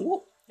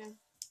 cool. Yeah.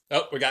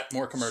 Oh, we got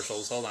more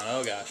commercials. Hold on.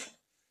 Oh, gosh.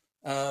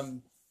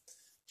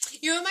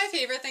 You know what my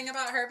favorite thing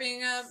about her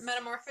being a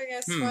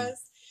metamorphagus was?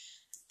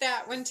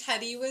 That when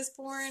Teddy was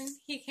born,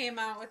 he came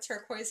out with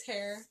turquoise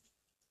hair.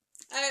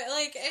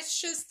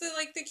 It's just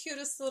the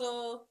cutest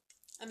little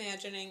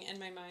imagining in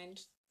my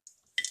mind.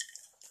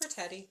 For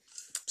Teddy.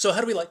 So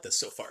how do we like this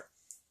so far?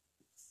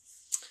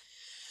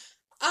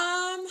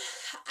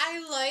 I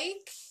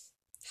like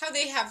how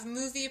they have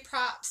movie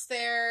props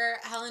there.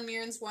 Helen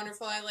Mirren's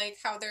wonderful. I like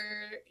how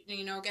they're,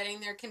 getting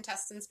their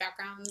contestants'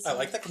 backgrounds. I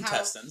like the and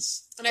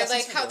contestants. And I like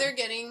Contestants are how good. they're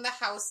getting the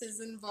houses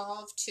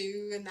involved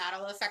too, and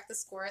that'll affect the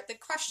score. The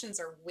questions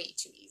are way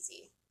too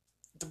easy.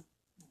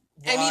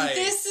 I Why? mean,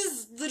 this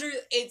is literally,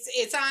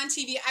 it's on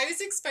TV. I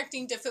was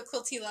expecting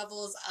difficulty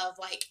levels of,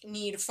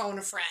 need phone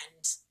a friend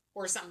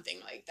or something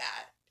like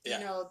that.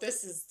 Yeah.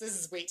 This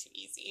is way too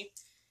easy.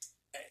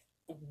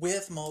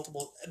 With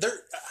multiple...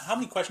 How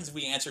many questions have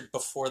we answered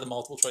before the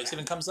multiple choice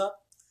even comes up?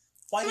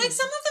 Why? Some of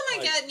them I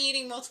like- get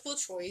needing multiple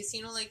choice.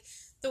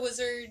 The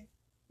Wizard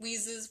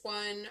Wheezes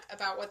one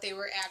about what they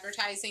were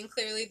advertising.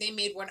 Clearly, they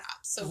made one up.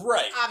 So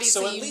Right.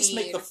 obviously So at you least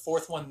make need- the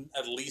fourth one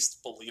at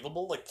least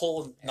believable. Like,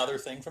 pull another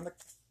thing from the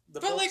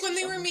But books when or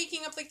they were something.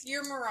 making up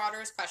your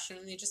Marauders question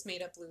and they just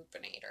made up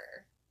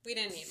Lupinator. We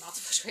didn't need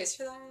multiple choice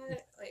for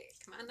that.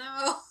 Come on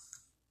now.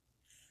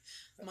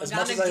 As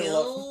much as I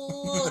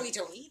love... We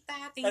don't need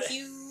that. Thank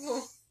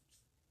you.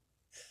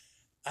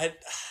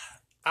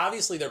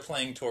 Obviously, they're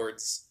playing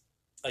towards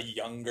a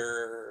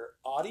younger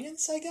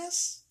audience, I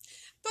guess.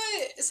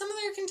 But some of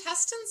their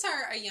contestants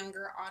are a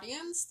younger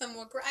audience than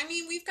what...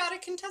 we've got a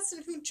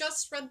contestant who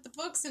just read the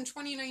books in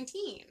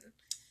 2019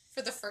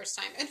 for the first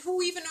time. And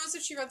who even knows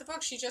if she read the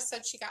book? She just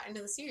said she got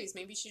into the series.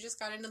 Maybe she just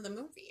got into the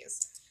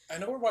movies. I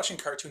know we're watching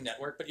Cartoon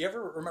Network, but you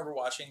ever remember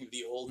watching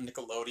the old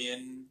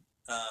Nickelodeon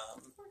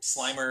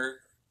Slimer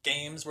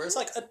games where it's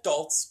like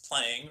adults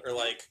playing, or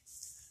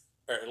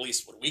at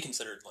least what we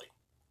considered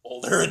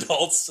older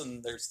adults,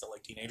 and they're still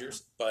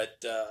teenagers.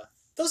 But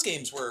those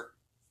games were,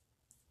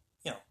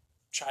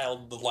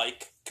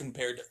 childlike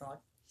compared to.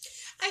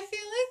 I feel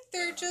like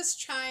they're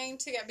just trying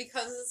to get,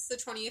 because it's the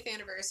 20th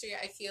anniversary,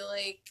 I feel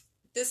like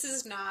this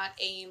is not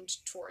aimed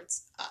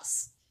towards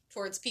us,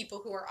 towards people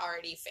who are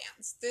already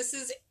fans. This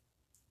is,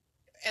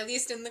 at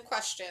least in the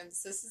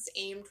questions, this is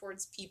aimed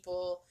towards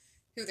people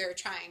who they're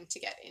trying to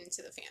get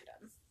into the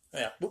fandom.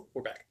 Yeah, whoop,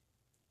 we're back.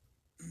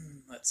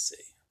 Let's see.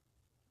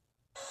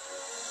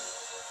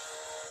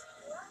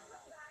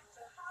 Welcome back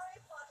to Harry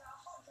Potter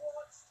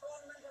Hogwarts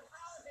Tournament of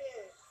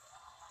Houses.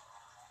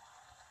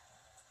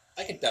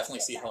 I could definitely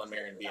see Helen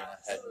Mirren being a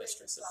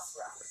headmistress of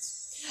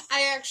Hogwarts.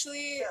 I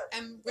actually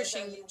am There's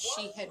wishing only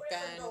she one had been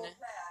Gryffindor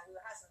player who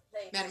hasn't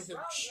played Madame this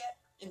round Hooch yet.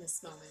 in this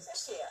moment.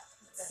 This year,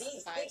 for these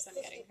The big vibes I'm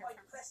getting here 50-point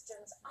from her.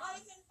 questions,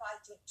 I've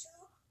invited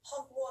two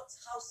Hogwarts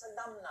House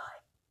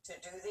alumni to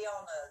do the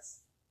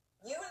honors.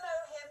 You know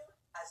him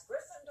as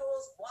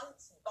Gryffindor's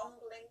once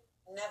bumbling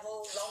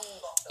Neville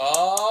Longbottom.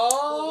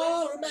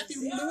 Oh,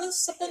 Matthew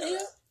Lewis up in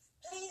here?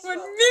 Please 1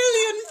 welcome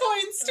million Matthew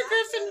points to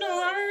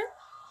Gryffindor! Lewis.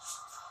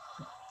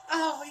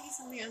 Oh, he's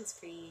only on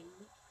screen.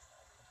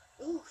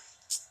 Ooh,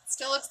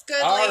 still looks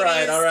good, All ladies.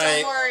 right, all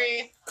right. Don't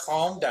worry.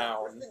 Calm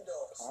down.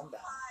 Gryffindors. Calm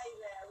down. Hi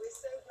there, we're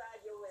so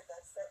glad you're with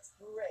us. That's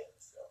great.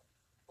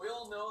 We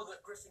all know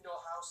that Gryffindor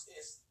House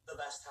is the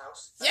best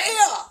house. Yeah!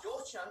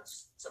 Your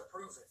chance to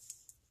prove it.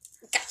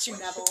 Got you,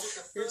 Neville.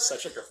 You're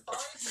such a Gryffindor. 5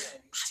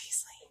 names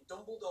Obviously. in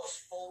Dumbledore's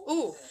full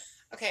Ooh, name.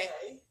 okay.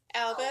 A.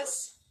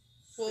 Albus,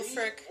 B.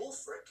 Wulfric.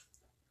 Wulfric.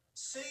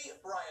 C.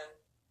 Brian.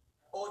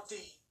 Or D.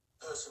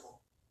 Percival.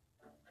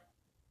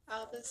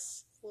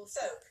 Albus, So, Wulfric, what's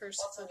on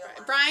Percival, your Brian.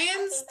 mind?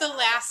 Brian's I think the that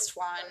last Albus is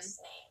one. first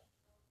name.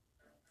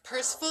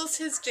 Percival's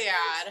his Actually,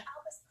 dad. it's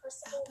Albus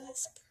Percival.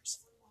 Albus,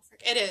 Percival,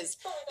 Wulfric. It is.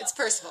 It's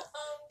Percival.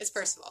 It's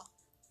Percival.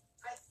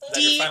 I Is think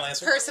that your D. final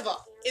answer? Percival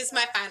is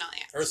my final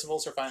answer.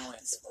 Percival's her final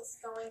answer. it's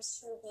going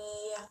to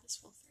be Albus,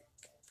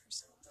 Wulfric,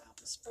 Percival.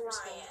 this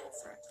person will vote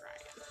for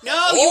Brian. No,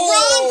 Oh! you're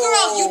wrong,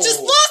 girl. You just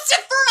lost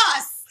it for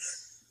us.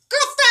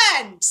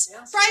 Girlfriend.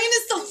 Brian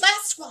is the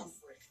last one.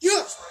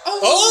 You.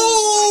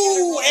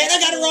 Oh, and I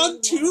got it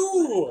wrong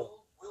too.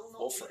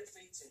 Wolfric.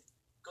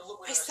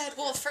 I said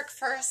Wolfric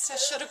first. I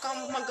should have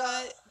gone with my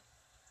gut.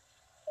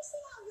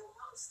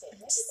 I'm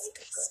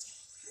disgusted.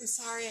 I'm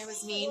sorry I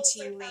was mean to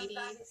you, lady,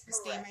 whose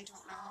name I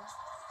don't know.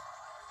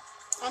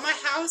 Oh, my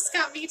house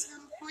got me 10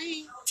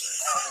 points.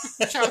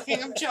 I'm joking.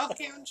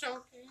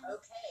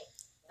 Okay,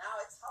 now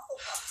it's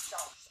Hufflepuff's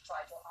chance to try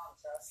to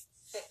answer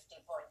a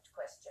 50-point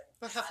question.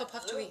 What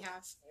Hufflepuff do we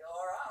have?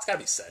 You're up. It's gotta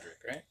be Cedric,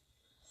 right?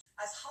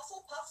 As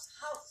Hufflepuff's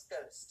house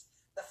ghost,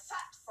 the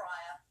Fat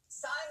Friar,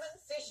 Simon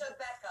Fisher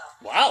Becker.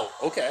 Wow.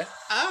 Okay.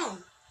 Oh,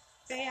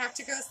 they have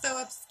to go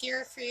so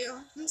obscure for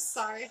you. I'm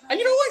sorry. And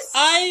you know what?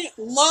 I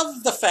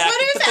love the fact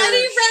What if that they're-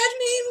 Eddie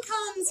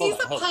Redmayne comes? Hold He's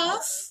on, a hold on.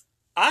 puff.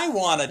 I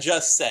want to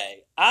just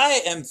say,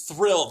 I am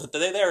thrilled that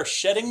they are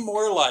shedding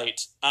more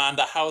light on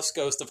the house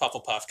ghost of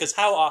Hufflepuff, because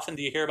how often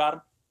do you hear about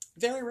him?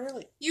 Very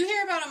rarely. You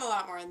hear about him a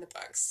lot more in the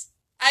books.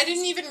 I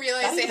didn't even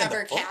realize Not they even in the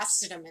ever books.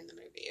 casted him in the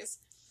movies.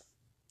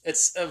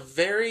 It's a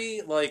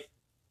very, like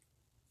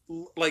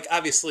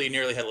obviously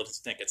Nearly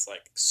Headless Nick gets,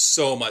 like,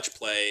 so much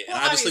play, and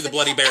Well, obviously the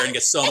Bloody Baron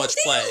gets so and much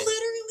they play.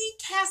 literally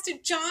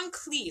casted John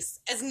Cleese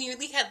as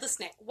Nearly Headless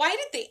Nick. Why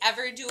did they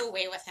ever do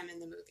away with him in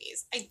the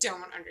movies? I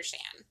don't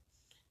understand.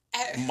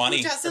 Who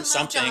Money doesn't or love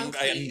something. John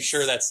I'm Cleese?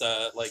 sure that's,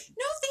 like...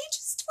 No, they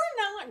just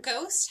were not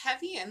ghost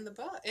heavy in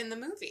the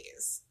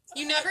movies.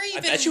 You never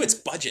even. I bet you it's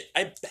budget.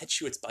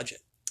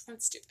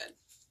 That's stupid.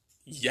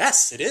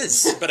 Yes, it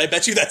is. But I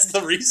bet you that's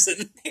the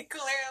reason. They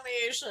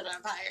clearly should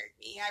have hired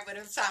me. I would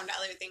have found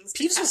other things.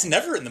 to Peeves cut. was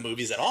never in the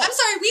movies at all. I'm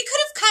sorry, we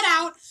could have cut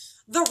out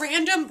the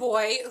random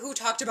boy who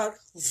talked about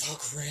the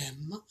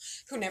Grim,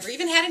 who never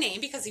even had a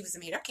name because he was a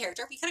made-up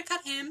character. We could have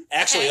cut him.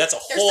 Actually, okay? that's a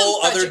There's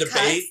whole some other budget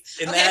debate cuts.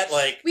 in Okay? that.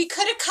 Like, We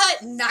could have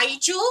cut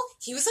Nigel.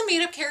 He was a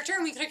made-up character,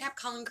 and we could have kept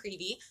Colin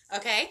Creevy.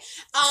 Okay.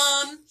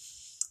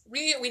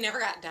 We never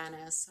got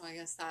Dennis, so I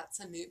guess that's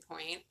a moot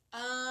point.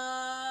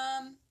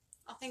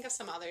 I'll think of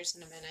some others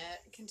in a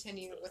minute.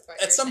 Continue with what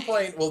you're at some saying.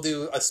 point, we'll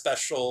do a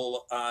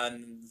special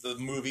on the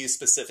movies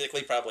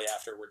specifically, probably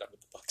after we're done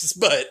with the books.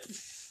 But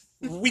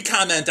we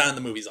comment on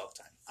the movies all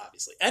the time,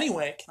 obviously.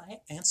 Anyway, can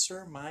I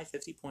answer my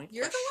 50-point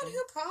You're question? the one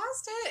who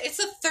paused it. It's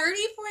a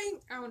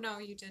 30-point. Oh no,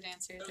 you did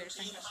answer your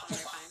 30-point question. You're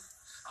fine.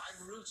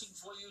 I'm rooting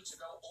for you to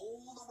go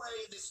all the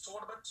way in this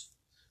tournament.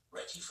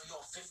 Ready for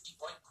your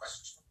 50-point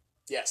question?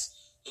 Yes.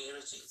 Here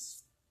it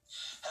is.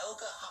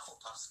 Helga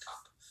Hufflepuff's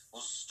cup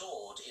was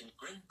stored in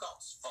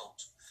Gringotts'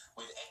 vault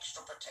with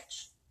extra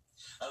protection,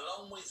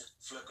 along with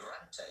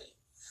Flagrante.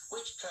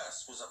 Which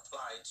curse was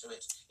applied to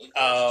it in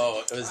Oh,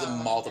 order to it was the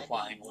deter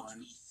multiplying any one.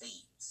 would-be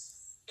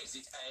thieves? Is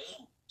it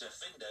A,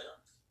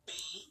 Diffindo, B,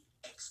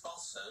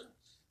 Expulso,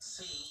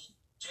 C,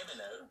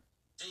 Gemino,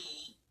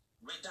 D,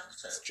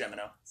 Reducto? It's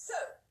Gemino. So,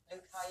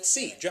 Luke, how you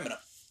C, feeling? Gemino.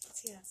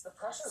 See, that's The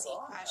pressure's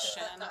on.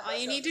 question. All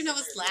you need to know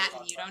is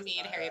Latin. You don't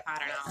need Harry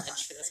Potter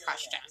knowledge for this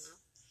question.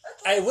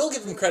 I will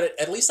give them credit,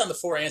 at least on the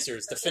 4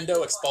 answers.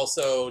 Diffindo,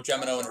 Expulso,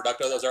 Gemino, and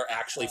Reducto, those are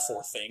actually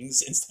 4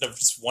 things instead of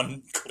just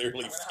one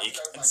clearly fake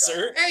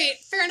answer. All right,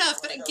 fair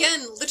enough. But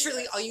again,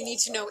 literally, all you need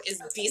to know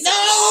is basic. No!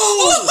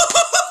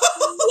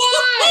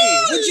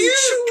 Why would you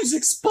choose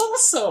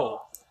Expulso?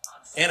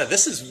 Anna,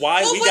 this is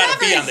why we gotta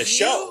be on the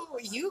show.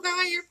 You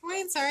got your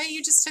points, all right?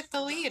 You just took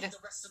the lead. The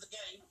rest of the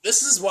game.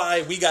 This is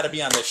why we gotta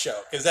be on this show,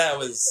 because that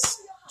was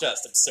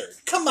just absurd.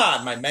 Come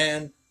on, my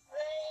man.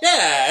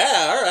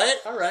 Yeah,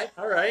 all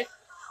right.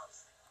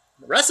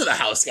 The rest of the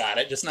house got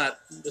it, just not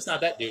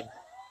that dude.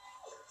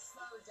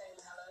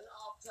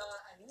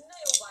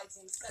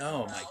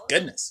 Oh my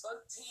goodness.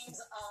 Both teams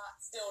are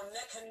still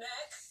neck and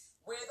neck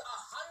with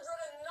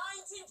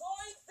 190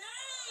 points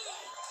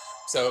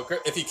each. So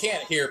if you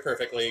can't hear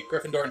perfectly,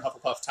 Gryffindor and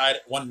Hufflepuff tied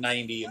at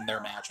 190 in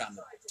their match on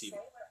the TV.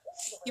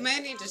 You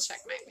might need to check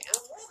my math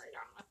when we're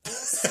done with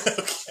this.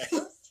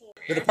 Okay.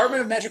 The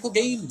Department of Magical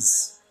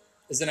Games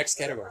is the next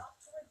category.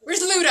 Where's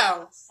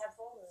Ludo?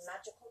 Several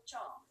magical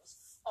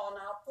charms on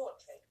our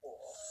portrait wall,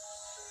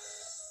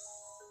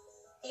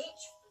 each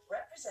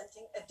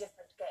representing a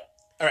different game.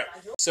 All right.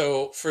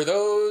 So for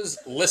those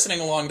listening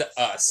along to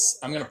us,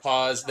 I'm going to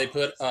pause. They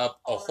put up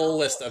a whole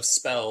list of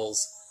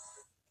spells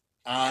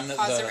on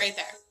Pause it right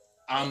there.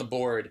 on the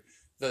board.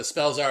 The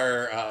spells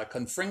are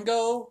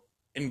Confringo,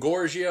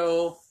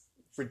 Engorgio,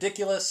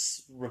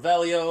 Ridiculous,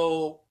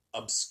 Revelio,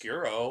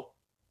 Obscuro,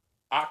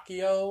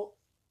 Accio,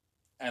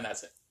 and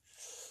that's it.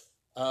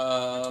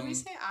 Can we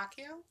say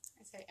Accio?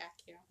 I say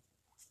Accio.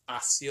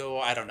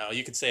 Accio, I don't know.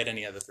 You could say it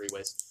any of the 3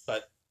 ways,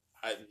 but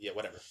yeah,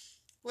 whatever.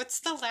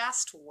 What's the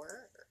last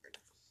word?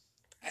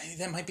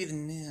 That might be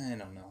I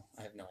don't know.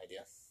 I have no idea.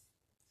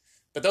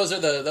 But those are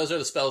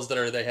the spells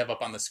that they have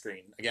up on the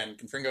screen. Again,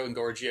 Confringo,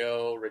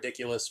 Engorgio,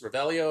 Ridiculous,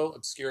 Revelio,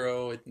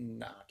 Obscuro,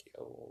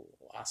 Accio,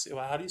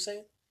 Accio. How do you say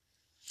it?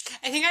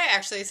 I think I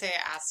actually say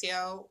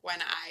Accio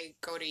when I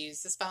go to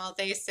use the spell.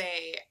 They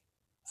say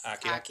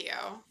Accio.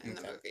 Accio in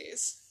the Okay.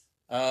 movies.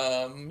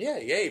 Yeah,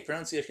 yay,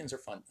 pronunciations are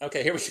fun.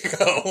 Okay, here we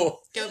go.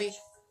 Dobby.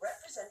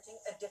 Representing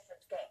a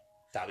different game.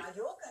 Dobby. Now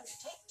you're going to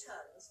take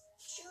turns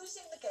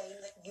choosing the game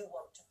that you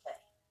want to play.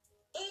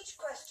 Each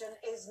question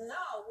is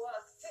now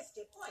worth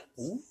 50 points.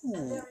 Ooh.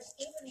 And there is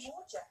even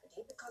more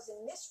jeopardy because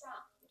in this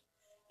round,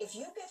 if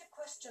you get a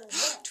question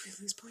wrong, Do we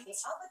lose the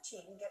points? other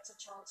team gets a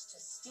chance to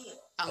steal.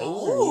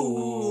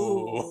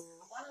 Oh.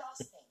 One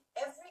last thing.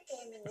 Every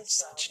game in this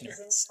round Such is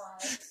nerds.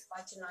 inspired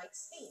by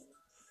tonight's theme.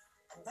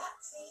 And that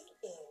theme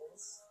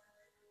is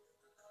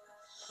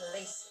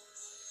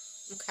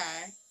places. Okay.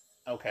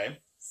 Okay.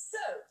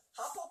 So,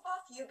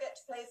 Hufflepuff, you get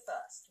to play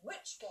first.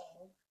 Which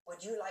game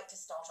would you like to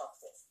start off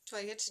with? Do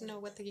I get to know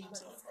what the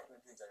games are?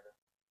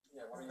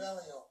 Yeah, what are you?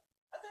 Revelio.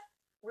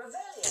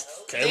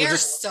 Revelio Okay, They're we'll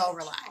just still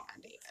relying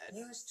on David.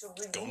 used to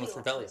Going with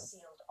reveal Revelio.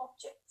 concealed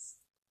objects.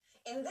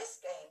 In this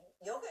game,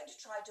 you're going to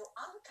try to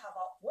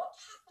uncover what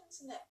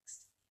happens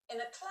next in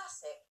a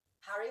classic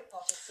Harry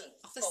Potter scene.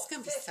 Oh, this is for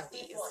gonna be so 50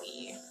 points.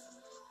 easy.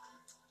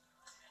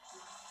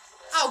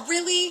 Oh,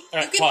 really? All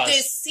right, you get pause.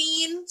 this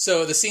scene?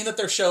 So the scene that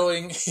they're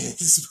showing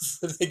is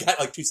they got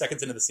like 2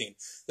 seconds into the scene.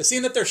 The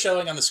scene that they're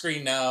showing on the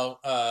screen now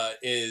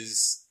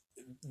is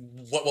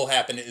what will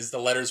happen is the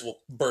letters will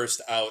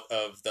burst out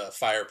of the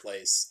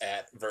fireplace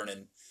at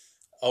Vernon.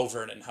 Oh,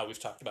 Vernon, how we've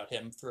talked about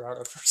him throughout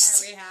our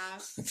first There we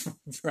have.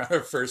 throughout our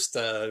first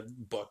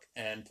book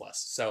and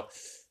plus. So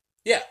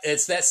yeah,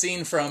 it's that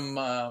scene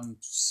from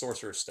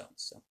Sorcerer's Stone.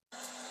 So.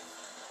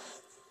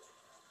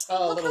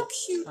 Oh, Look little, how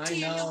cute I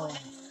Daniel know. is.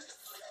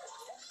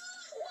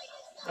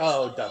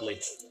 Oh, Dudley.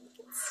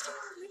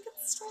 Make it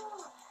stop.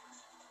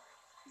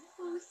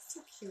 Oh, it's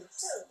so cute.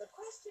 So, the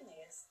question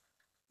is,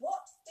 what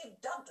did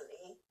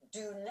Dudley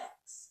do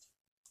next?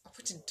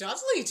 What did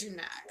Dudley do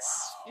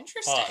next?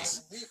 Interesting.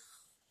 Pause.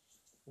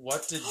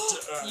 What did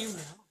You know.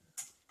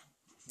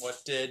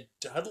 what did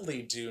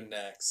Dudley do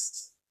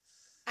next?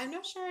 I'm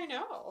not sure I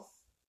know.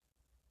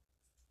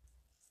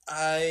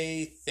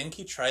 I think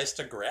he tries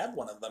to grab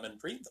one of them and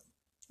breed them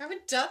Why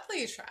would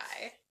Dudley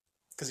try?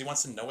 because he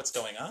wants to know what's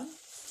going on.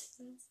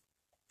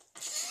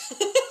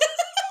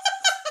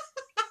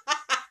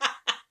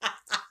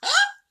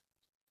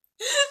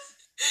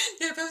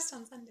 No post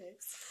on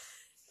Sundays.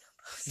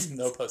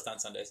 No post on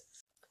Sundays.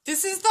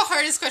 This is the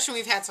hardest question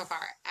we've had so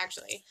far,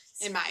 actually,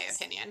 in my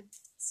opinion.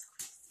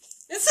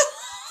 It's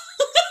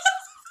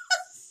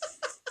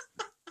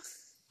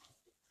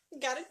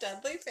got a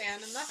Dudley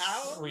fan in the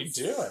house. We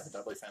do have a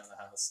Dudley fan in the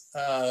house.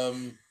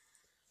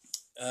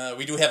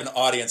 We do have an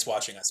audience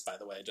watching us, by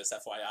the way, just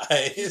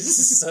FYI.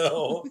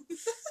 So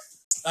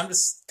I'm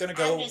just gonna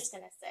go. I'm just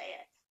gonna say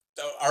it.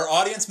 Our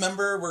audience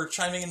member, we're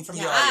chiming in from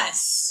the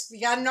audience. Yes,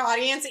 we got an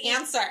audience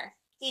answer.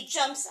 He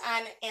jumps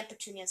on Aunt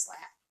Petunia's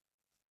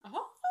lap.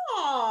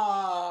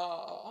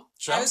 Oh, I was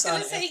Jumps gonna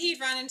on say he'd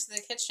run into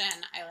the kitchen.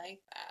 I like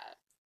that.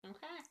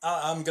 Okay.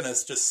 I'm gonna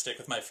just stick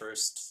with my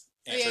first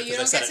Oh, answer yeah, you because I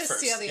don't said get it to first.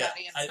 steal the Yeah.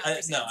 audience I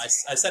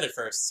conversation. said it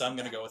first, so I'm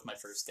gonna go with my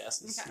first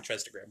guess. Okay. He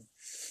tries to grab him.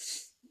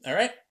 All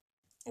right,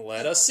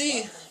 let us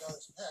see. What Dudley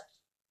does next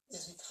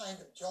is he kind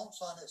of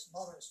jumps on his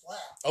mother's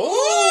lap.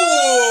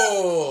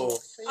 Oh,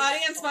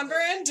 Audience member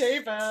and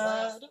David.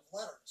 Letters.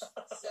 So,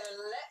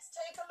 let's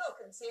take a look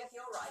and see if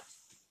you're right.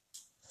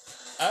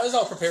 I was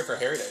all prepared for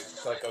Harry to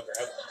like go grab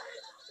one.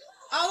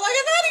 Oh, look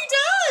at that, he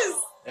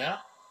does. Yeah.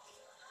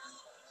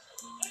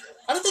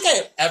 I don't think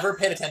I ever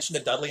paid attention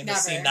to Dudley in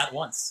this Never. scene, not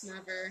once.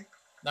 Never.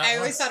 Not I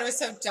always once. thought it was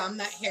so dumb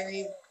that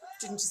Harry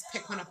didn't just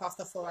pick one up off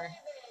the floor.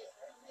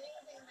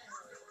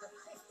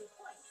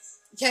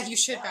 Yeah, you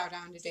should bow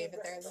down to David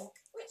there, Luke.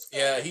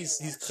 Yeah, he's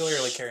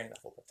clearly carrying the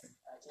whole thing.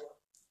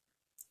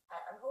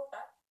 I'm cool with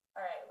that.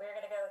 Alright, we're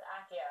gonna go with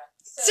Accio.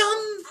 So,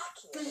 Dumb.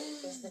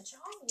 Accio is the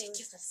charm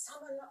used to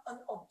summon an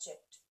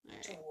object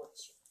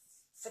towards you.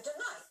 For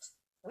tonight,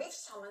 we've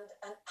summoned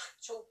an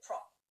actual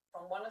prop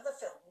from one of the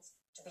films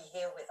to be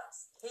here with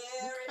us. Here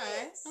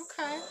Okay, it is.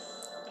 okay.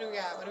 What do we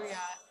got? What do we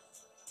got?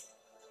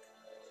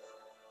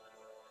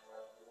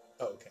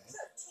 Okay. So,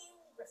 Team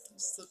Gryffindor.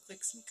 Just look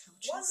like some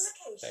One couches.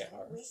 location They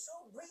are. we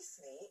saw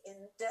briefly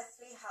in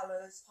Deathly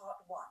Hallows Part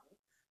 1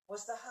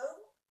 was the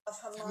home of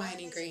Hermione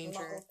Hermione's Granger.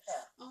 muggle parents.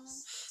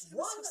 Oh, that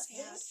One was of so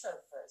sad. these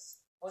sofas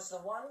was the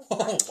one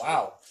Oh,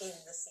 wow. in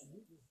the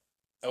scene.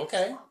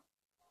 Okay.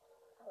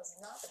 That was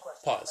not the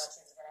question Pause. I thought she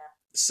was gonna ask.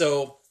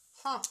 So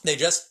Huh. they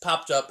just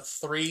popped up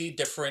 3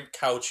 different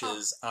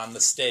couches on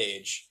the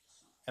stage,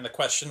 and the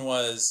question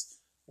was,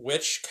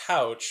 which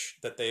couch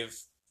that they've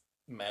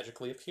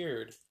magically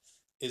appeared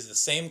is the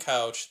same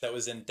couch that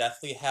was in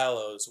Deathly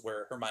Hallows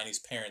where Hermione's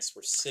parents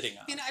were sitting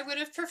on? I mean, I would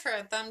have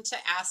preferred them to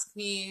ask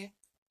me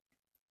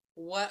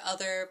what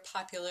other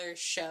popular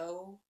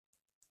show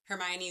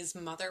Hermione's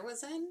mother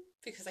was in,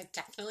 because I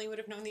definitely would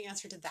have known the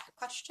answer to that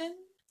question.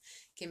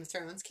 Game of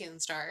Thrones,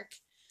 Catelyn Stark.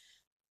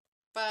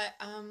 But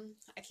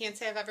I can't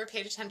say I've ever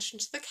paid attention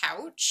to the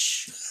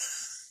couch.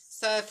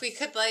 So if we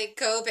could like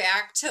go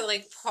back to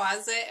like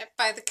pause it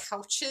by the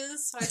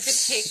couches so I could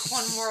take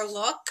one more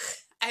look,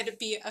 I'd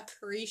be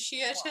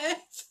appreciative.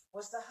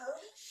 Was the home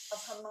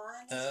of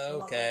Hermione's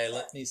Okay, muggle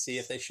let me see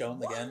if they show them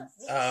One again. of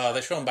these Oh,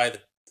 they show them by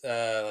the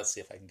Let's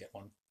see if I can get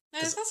one.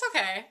 That's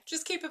okay.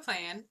 Just keep it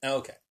playing.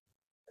 Okay.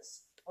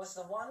 Was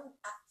the one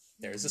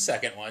There's the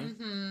second one.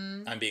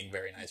 Mm-hmm. I'm being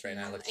very nice right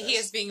now. Look at He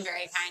this. is being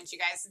very kind, you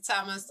guys. It's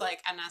almost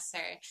like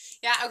unnecessary.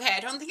 Yeah, okay. I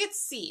don't think it's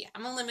C.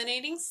 I'm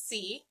eliminating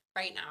C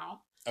right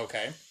now.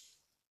 Okay.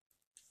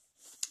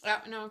 Oh,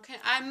 no, okay.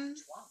 I'm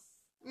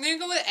gonna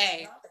go with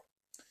A.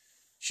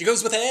 She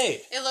goes with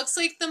A. It looks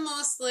like the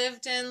most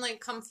lived in, like,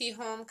 comfy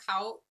home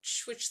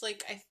couch, which,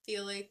 like, I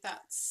feel like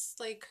that's,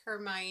 like,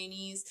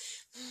 Hermione's.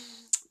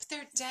 But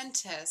they're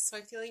dentists, so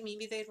I feel like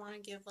maybe they'd want to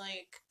give,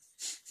 like...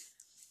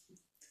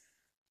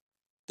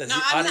 Does No,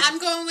 the I'm audience-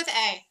 going with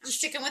A. I'm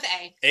sticking with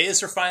A. A is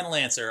her final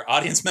answer.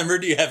 Audience member,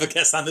 do you have a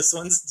guess on this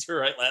one since you were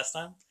right last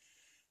time?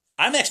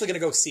 I'm actually going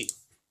to go C.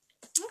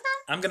 Okay.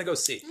 I'm going to go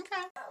C.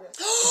 Okay.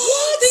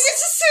 What? They get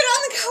to sit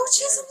on the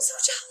couches. I'm so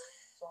jealous.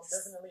 So I'm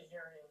definitely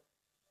hearing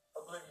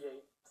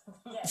Obliviate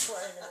Yes.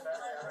 playing in the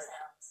background right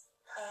now.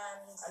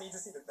 and I need to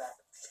see the back.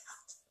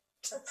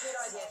 it's a good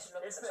idea to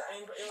look It's at the the back.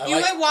 angle. I You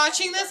like- know,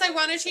 watching this, I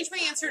want to change my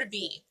answer to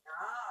B.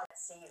 Ah,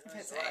 let's see If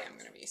who's it's A, right. I'm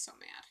going to be so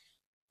mad.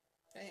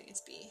 But I think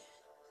it's B.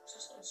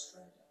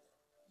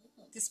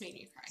 This made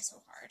me cry so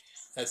hard.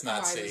 That's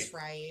not I C. was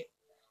right.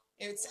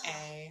 It's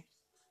A.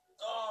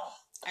 Oh,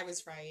 I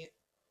was right.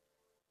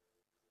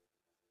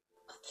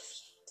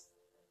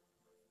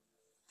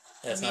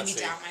 That's It made not me C.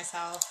 doubt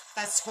myself.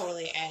 That's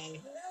totally A.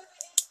 Nobody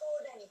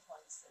scored any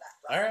points for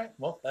that. All right.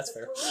 Well, that's The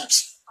fair. correct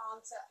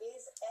answer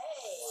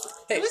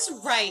is A. Hey, I was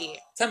right.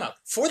 time out.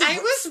 For the I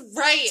was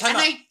right. Time and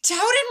out. I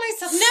doubted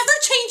myself. Never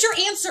change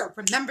your answer.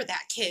 Remember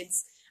that,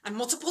 kids. On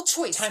multiple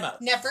choice. Time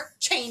out. Never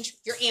change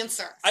your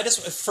answer. I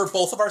just, for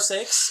both of our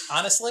sakes,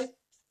 honestly,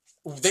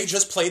 they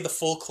just played the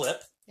full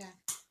clip. Yeah.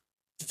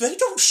 They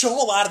don't show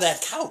a lot of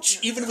that couch,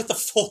 even with the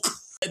full clip.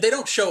 They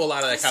don't show a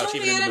lot of that couch, so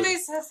even in the mad at movie.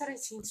 myself that I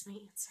changed my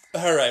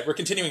answer. All right, we're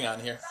continuing on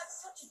here.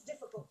 That's such a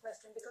difficult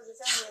question because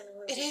it's only in the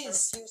movie It for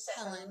is, a few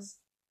Helen. seconds.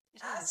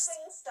 It As is.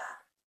 things stand,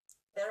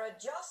 there are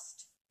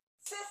just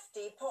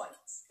 50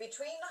 points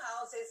between the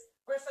houses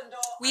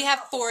Gryffindor We and have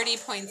Hufflepuff. 40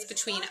 points It's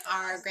between time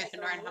our to take a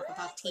Gryffindor and really Hufflepuff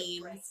quick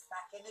teams. break.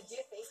 Back in a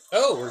jiffy.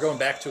 Oh, we're going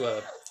back to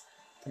a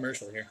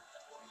commercial here.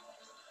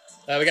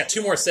 We got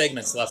 2 more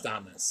segments left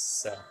on this,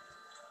 so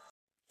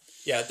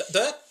yeah,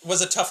 that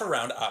was a tougher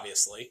round,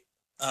 obviously.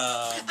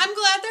 I'm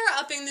glad they're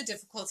upping the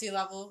difficulty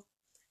level.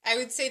 I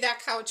would say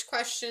that couch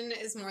question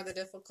is more the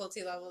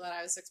difficulty level that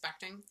I was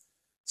expecting.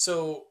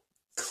 So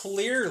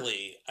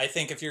clearly, I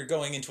think if you're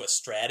going into a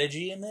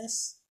strategy in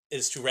this,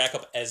 is to rack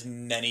up as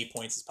many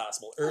points as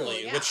possible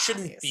early, yeah, which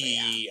shouldn't obviously,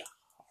 be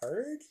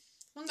hard.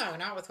 Well, no,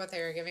 not with what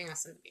they were giving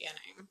us in the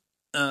beginning.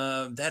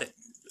 That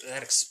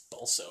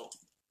expulso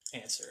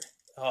answer.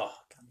 Oh,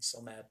 got me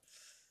so mad.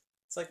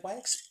 It's like, why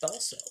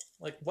expulso?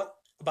 Like, what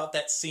about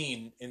that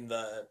scene in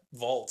the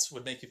vaults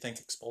would make you think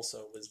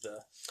expulso was the...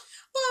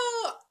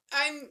 Well,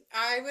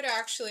 I would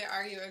actually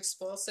argue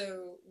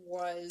Expulso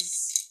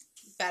was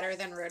better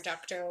than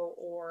Reducto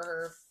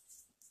or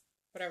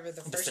whatever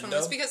the first one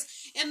was, Diffindo? because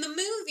in the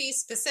movie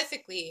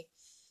specifically,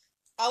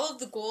 all of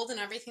the gold and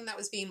everything that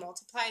was being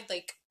multiplied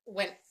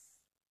went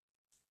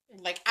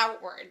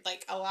outward,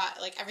 a lot,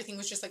 everything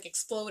was just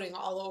exploding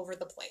all over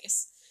the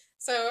place.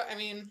 So I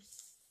mean,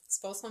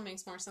 Expulso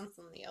makes more sense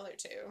than the other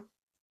two.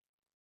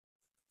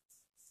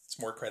 It's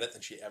more credit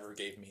than she ever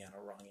gave me on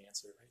a wrong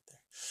answer right there.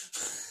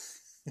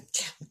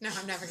 No,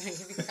 I'm never going to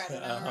give you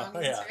credit on the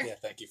wrong yeah, answer. yeah,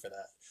 thank you for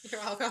that.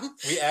 You're welcome.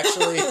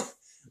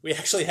 We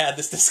actually had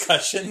this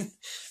discussion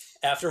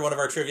after one of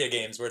our trivia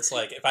games where it's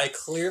like, if I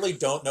clearly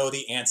don't know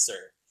the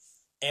answer,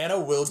 Anna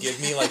will give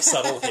me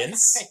subtle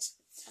hints.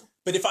 Right.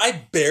 But if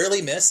I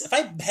barely miss, if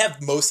I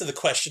have most of the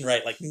question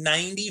right,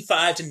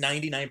 95 to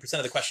 99%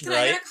 of the question Can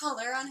I right, get a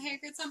color on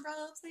Hagrid's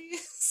umbrella,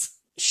 please?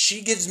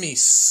 she gives me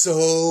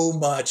so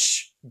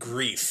much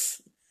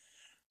grief.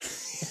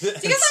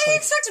 Because I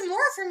expect more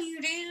from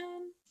you,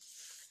 Dan.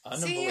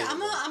 See,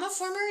 Unbelievable. I'm a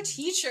former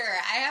teacher.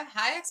 I have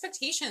high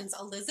expectations.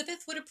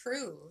 Elizabeth would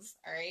approve.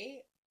 All right.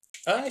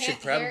 I should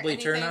can't hear probably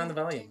turn on anything.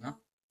 the volume, huh?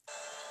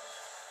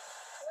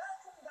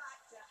 Welcome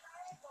back to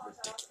Harry Potter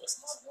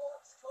Ridiculousness.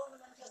 Hogwarts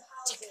Tournament of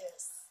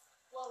Houses.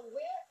 Well,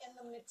 we're in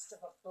the midst of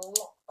a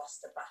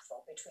blockbuster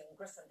battle between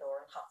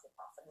Gryffindor and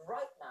Hufflepuff, and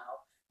right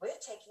now we're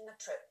taking a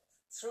trip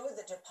through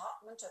the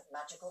Department of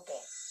Magical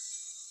Games.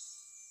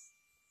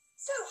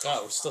 So,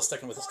 Oh, we're still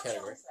sticking with this 4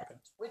 category. choices left. Okay.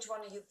 Which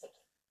one are you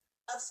picking?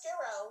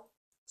 Obscuro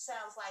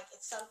sounds like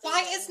it's something.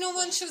 Why that is you no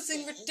one can't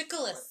choosing see.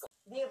 ridiculous?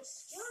 The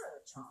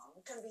Obscuro charm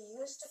can be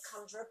used to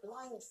conjure a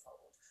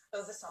blindfold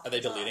over something. Are they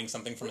deleting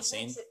something from a which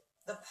scene? makes it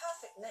the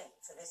perfect name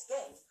for this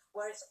game,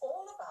 where it's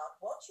all about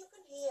what you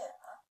can hear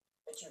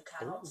but you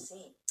cannot Ooh.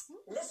 see.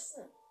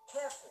 Listen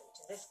carefully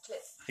to this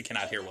clip. I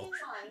cannot hear Keeping well.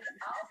 in mind,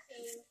 our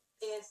theme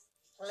is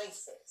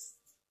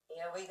places.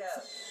 Here we go.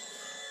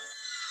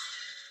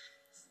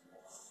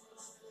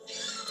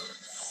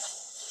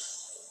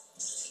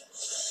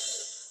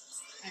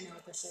 I know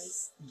what this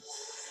is.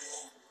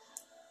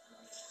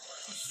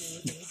 It's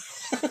easy.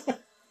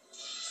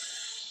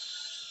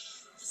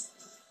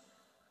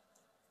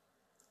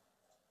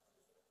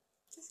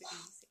 This is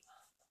easy.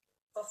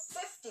 For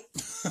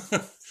 50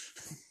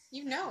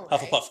 You know, right?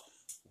 Hufflepuff.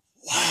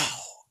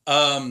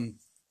 Wow.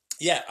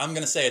 Yeah, I'm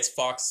gonna say it's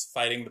Fawkes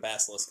fighting the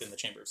basilisk in the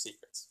Chamber of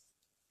Secrets.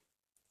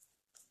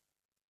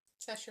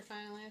 Is that your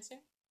final answer?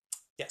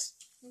 Yes.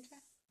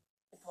 Okay.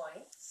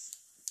 Points.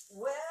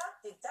 Where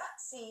did that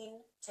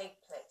scene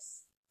take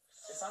place?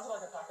 It sounded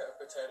like a packet of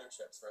potato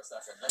chips for a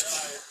second.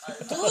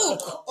 Then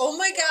Luke, oh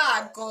my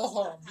God, go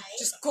home.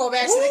 Just go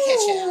back to the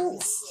kitchen.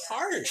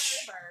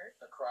 Harsh.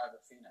 The cry of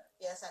a phoenix.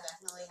 Yes, I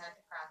definitely had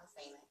to cry the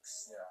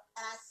phoenix. Yeah.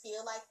 And I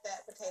feel like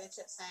that potato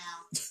chip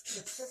sound,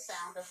 it's the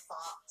sound of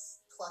Fox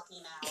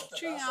clucking out.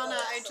 Triana,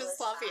 I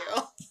just love you.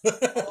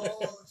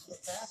 Oh, it's the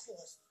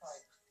basilisk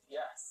fight.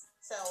 Yes.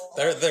 So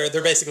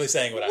They're basically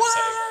saying what I'm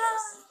saying.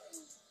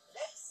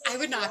 I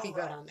would not be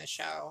good on this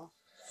show.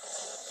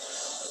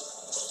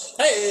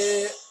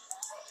 Hey!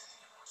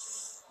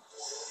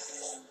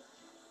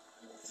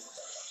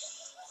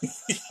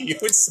 You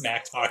would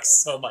smack talk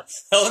so much.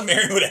 Helen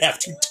Mirren would have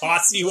to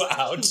toss you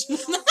out.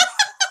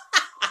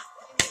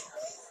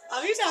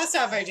 I'll be tossed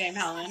out by Dame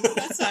Helen.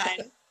 That's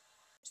fine.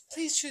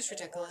 Please choose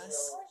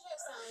ridiculous.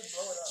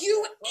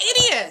 You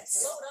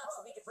idiots!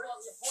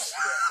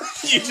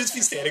 You'd just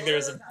be standing there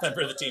as a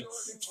member of the team.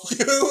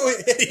 You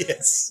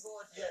idiots!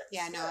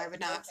 Yeah, no, I would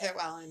not fit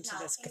well into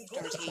this our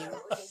team.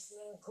 Is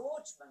the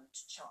engorgement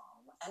charm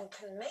and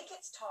can make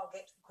its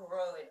target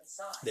grow in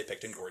size. They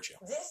picked Engorge you.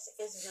 This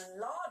is an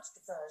enlarged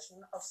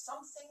version of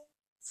something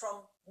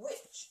from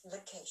which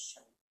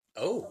location?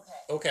 Oh,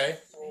 okay.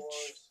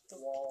 Doors,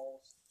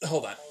 walls.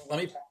 Hold on. Let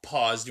me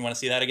pause. Do you want to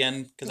see that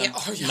again? Because Yeah,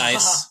 oh, yeah.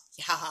 nice.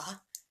 Yeah.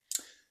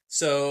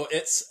 So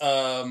it's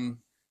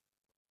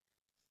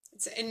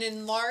It's an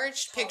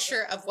enlarged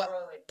picture of what Grow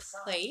in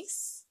size.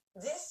 place?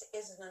 This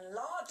is an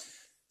enlarged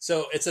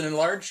an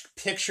enlarged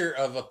picture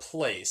of a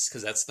place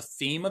because that's the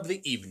theme of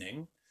the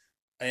evening.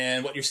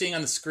 And what you're seeing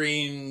on the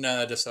screen,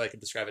 just so I can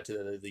describe it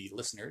to the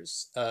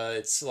listeners,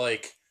 it's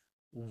like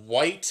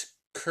white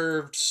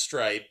curved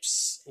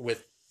stripes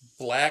with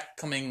black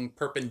coming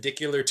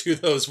perpendicular to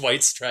those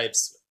white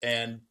stripes,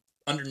 and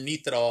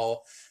underneath it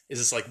all is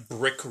this like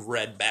brick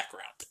red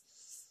background.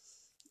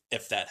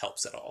 If that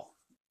helps at all,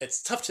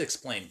 it's tough to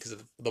explain because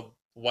the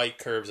white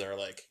curves are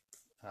like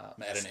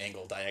at an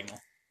angle, diagonal.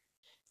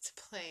 It's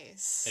a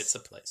place. It's a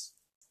place.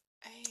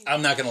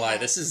 I'm not gonna lie,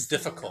 this is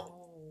difficult.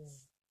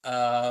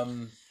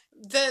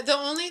 The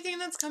only thing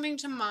that's coming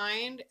to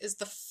mind is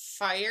the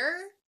fire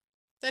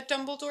that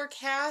Dumbledore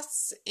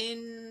casts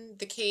in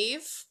the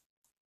cave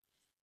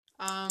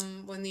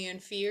when the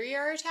Inferi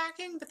are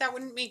attacking, but that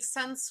wouldn't make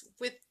sense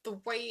with the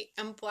white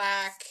and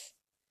black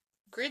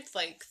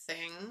grid-like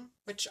thing,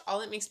 which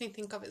all it makes me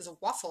think of is a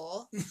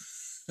waffle.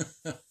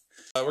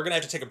 We're gonna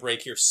have to take a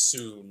break here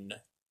soon.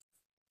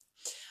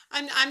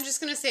 I'm just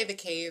gonna say the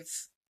cave.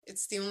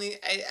 It's the only.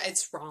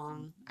 It's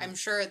wrong. I'm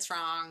sure it's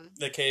wrong.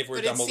 The cave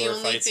where But it's the Dumbledore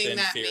only fights the thing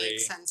that Inferi.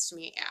 makes sense to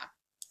me.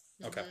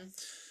 Yeah. Okay. Mhm.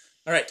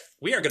 All right,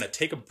 we are gonna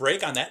take a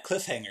break on that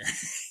cliffhanger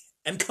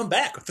and come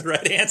back with the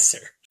right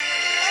answer.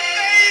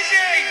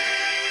 Amazing!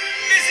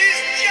 This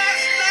is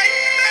just like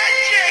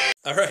magic!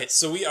 All right,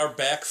 so we are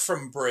back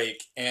from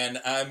break,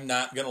 and I'm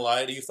not gonna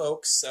lie to you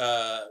folks.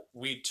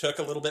 We took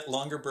a little bit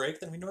longer break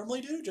than we normally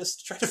do just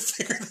to try to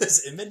figure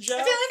this image I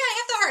out. feel like I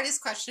have the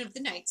hardest question of the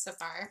night so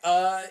far.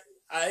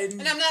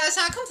 And it's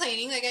not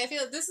complaining. Like, I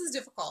feel this is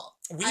difficult.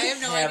 We I have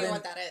no idea haven't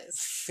what that is.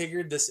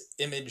 figured this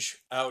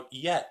image out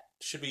yet.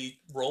 Should we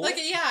roll Like,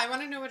 it? yeah, I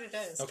want to know what it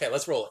is. Okay,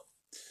 let's roll it.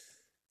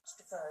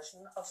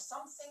 version of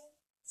something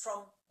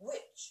from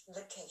which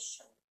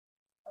location?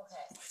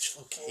 Okay. Which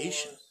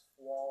location?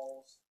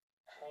 Walls,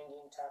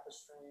 hanging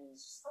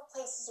tapestries. What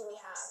places do we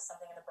have?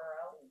 Something in the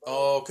borough?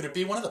 Oh, could it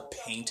be one of the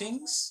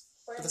paintings?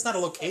 But that's not a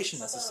location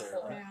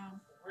necessarily. Yeah.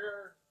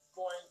 We're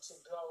going to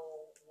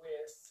go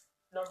with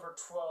number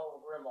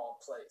 12,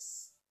 Grimmauld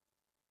Place.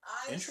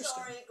 I'm Interesting.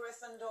 sorry,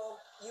 Gryffindor.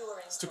 You were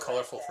It's too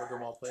incorrect colorful for there.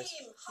 Grimmauld Place.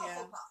 Team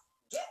Yeah. Hufflepuff,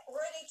 get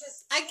ready to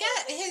I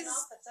get score his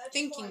enough for 30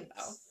 thinking, points.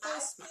 though. I That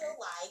was feel smart.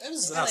 like That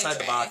was I an outside like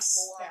the Jay. box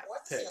more Yeah.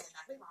 what's pick. feeling,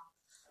 I could be wrong.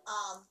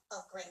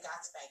 Of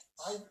Gringotts Bank.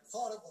 I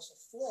thought it was a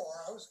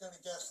floor. I was going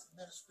to guess the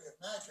Ministry of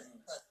Magic,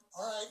 but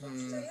all right.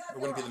 It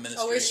wouldn't be the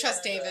ministry. Always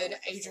trust David,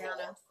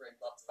 Adriana.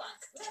 Gringotts Bank.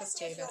 Trust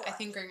David. I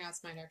think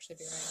Gringotts might actually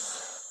be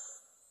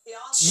right. The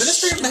answer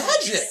Ministry of is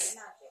Magic!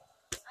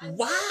 And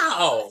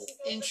Wow! you gave us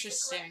the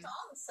Interesting. correct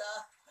answer,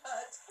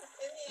 but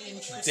in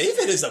the end, you went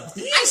David is a I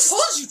beast!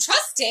 told you,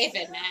 trust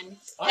David, man.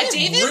 I If am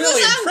David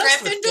really was on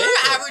impressed with Gryffindor,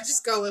 I David. would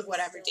just go with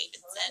whatever David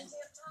said. plenty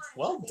of time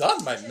Well to done,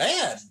 be my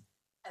man.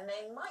 And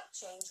they might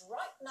change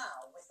right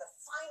now with the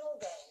final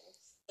game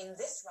in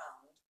this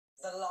round,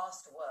 the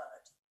last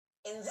word.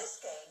 In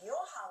this game,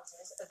 your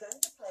houses are going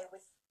to play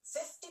with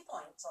 50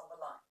 points on the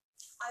line.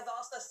 I've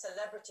asked a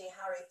celebrity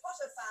Harry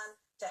Potter fan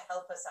to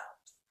help us out.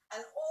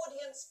 An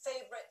audience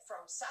favorite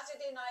from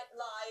Saturday Night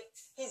Live.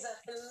 He's a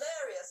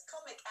hilarious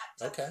comic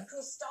actor Okay.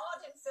 who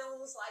starred in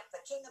films like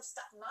The King of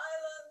Staten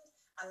Island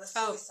and The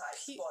Oh, Suicide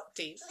Pete Squad.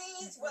 Davidson.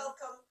 Please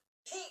welcome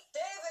Pete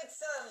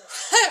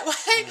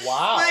Davidson.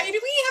 Wow. Why do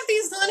we have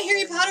these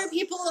non-Harry Potter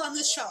people on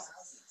the show?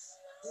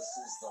 This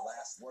is the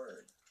last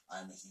word.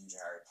 I'm a huge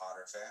Harry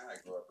Potter fan.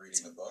 I grew up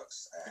reading the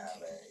books. I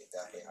have a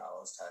Deathly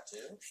Hallows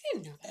tattoo. I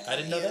didn't know that. And I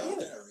didn't know that I'm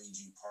either. going to read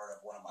you part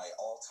of one of my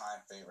all-time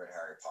favorite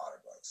Harry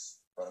Potter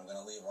books. But I'm going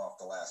to leave off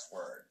the last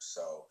word.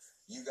 So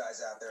you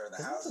guys out there in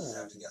the houses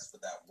have to guess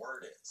what that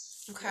word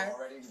is. Okay. You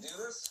all ready to do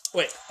this?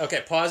 Wait,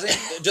 okay, pausing.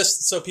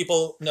 Just so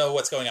people know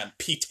what's going on.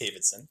 Pete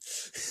Davidson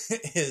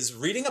is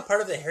reading a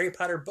part of the Harry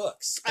Potter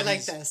books. I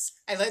like this.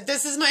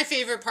 This is my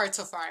favorite part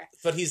so far.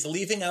 But he's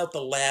leaving out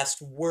the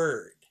last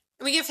word.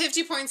 And we get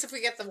 50 points if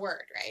we get the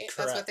word, right? Correct.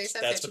 That's what they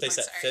said? That's what they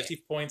said. All right.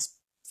 50 points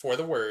for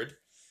the word.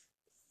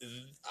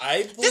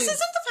 I believe... This isn't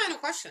the final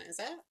question, is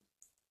it?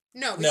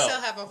 No, we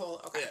still have a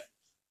whole... Okay. Yeah.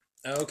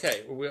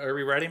 Okay, are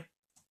we ready?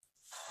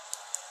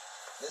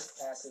 This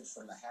passage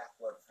from the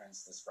Half-Blood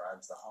Prince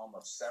describes the home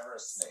of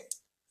Severus Snape.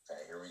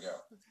 Okay, here we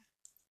go. Okay.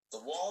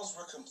 The walls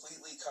were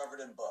completely covered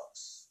in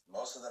books,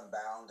 most of them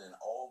bound in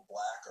old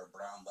black or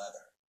brown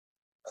leather.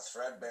 A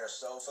threadbare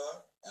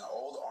sofa, an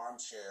old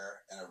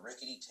armchair, and a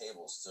rickety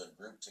table stood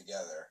grouped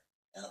together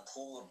in a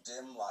pool of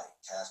dim light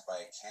cast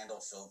by a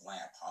candle-filled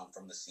lamp hung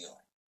from the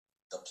ceiling.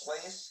 The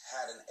place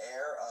had an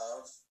air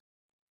of...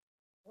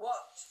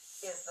 What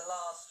is the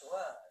last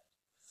word?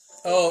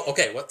 Oh,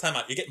 okay, time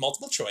out. You get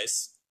multiple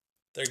choice.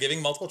 They're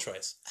giving multiple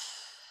choice.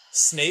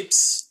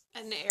 Snape's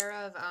An air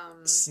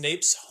of...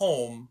 Snape's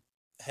home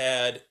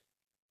had...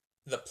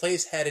 The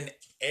place had an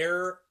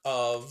air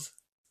of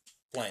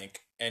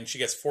blank, and she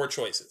gets 4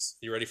 choices.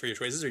 You ready for your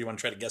choices, or do you want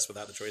to try to guess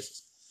without the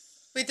choices?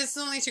 Wait, this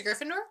is only to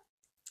Gryffindor?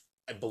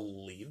 I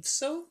believe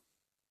so.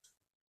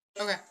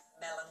 Okay.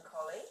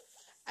 Melancholy,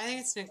 I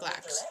think it's neglect.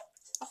 neglect,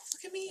 Oh,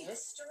 look at me.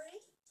 mystery,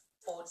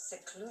 or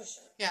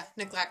seclusion. Yeah,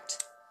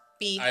 neglect.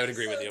 B. I would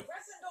agree with you.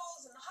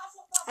 Gryffindors and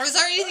Hufflepuffs I was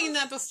already thinking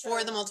that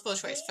before the multiple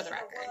choice, for the mean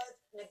record. word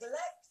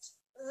neglect.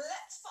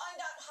 Let's find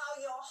out how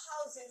your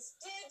houses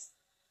did.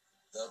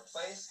 The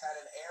place had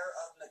an air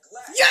of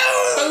neglect.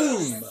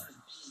 Boom!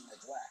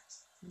 Neglect.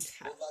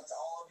 Okay. Good luck to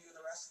all of you in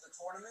the rest of the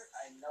tournament.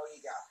 I know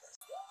you got this.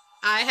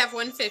 I have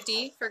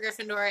 150 for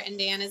Gryffindor, and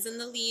Dan is in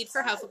the lead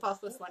for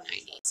Hufflepuff with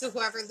 190. So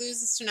whoever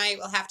loses tonight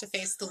will have to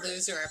face the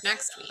loser of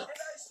next week.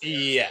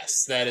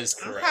 Yes, that is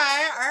correct.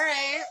 Okay,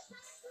 alright.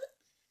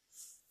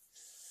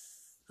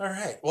 All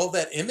right. Well,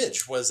 that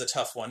image was a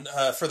tough one.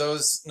 For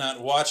those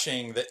not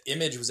watching, the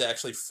image was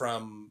actually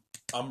from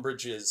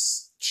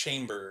Umbridge's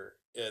chamber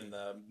in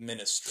the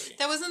Ministry.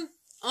 That wasn't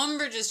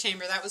Umbridge's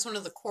chamber, that was one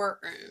of the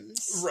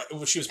courtrooms. Right.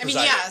 Well, she was I mean,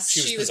 presiding. yes,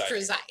 she was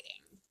presiding,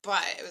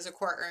 but it was a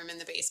courtroom in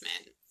the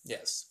basement.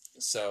 Yes.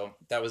 So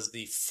that was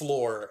the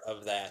floor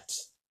of that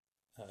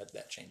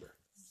chamber.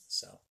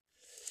 So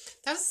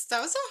That was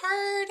a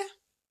hard...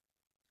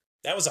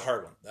 that was a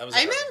hard one.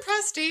 I'm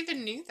impressed David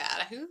knew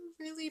that. Who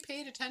really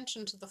paid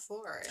attention to the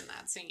floor in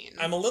that scene?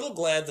 I'm a little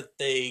glad that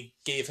they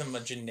gave him a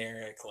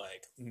generic,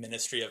 like,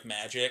 Ministry of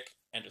Magic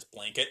and just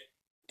blanket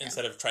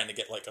instead of trying to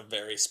get, like, a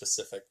very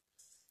specific...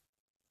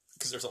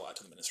 Because there's a lot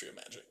to the Ministry of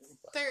Magic.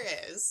 But... There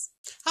is.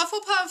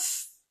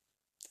 Hufflepuff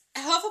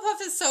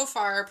is so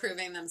far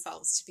proving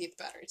themselves to be the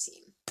better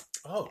team.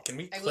 Oh, can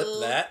we clip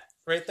that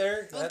right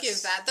there? We'll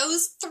give that.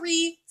 Those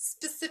 3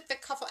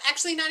 specific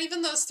Actually, not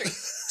even those 3.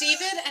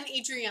 David and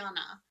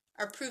Adriana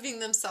are proving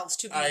themselves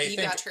to be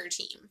the better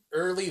team.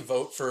 Early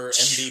vote for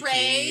MVP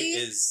Trey,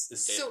 is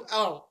David.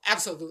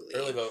 Absolutely.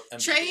 Early vote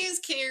MVP. Trey is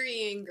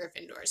carrying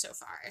Gryffindor so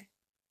far.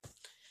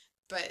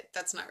 But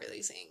that's not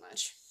really saying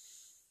much.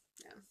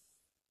 Yeah.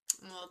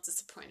 I'm a little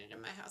disappointed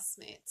in my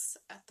housemates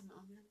at the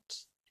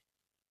moment.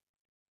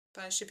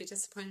 But I should be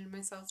disappointed in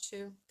myself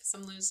too, because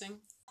I'm losing.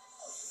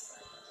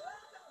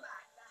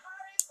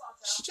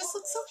 She just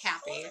looks so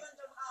happy.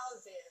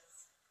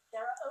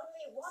 There are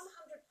only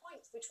 100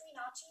 points between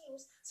our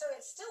teams, so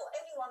it's still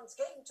anyone's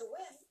game to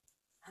win.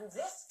 And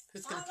this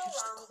final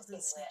round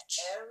is where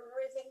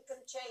everything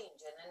can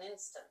change in an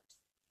instant.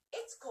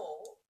 It's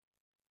called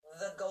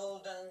the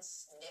Golden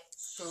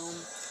Snitch. Boom.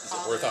 Is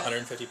it worth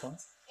 150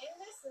 points? In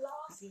this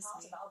last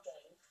part of our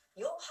game,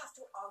 you'll have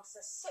to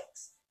answer 6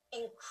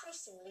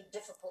 increasingly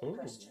difficult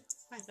questions.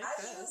 I like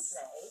As this.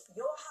 you play,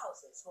 your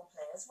houses will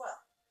play as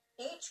well.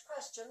 Each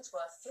question's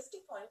worth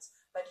 50 points,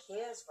 but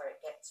here's where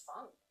it gets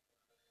fun.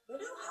 You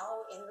know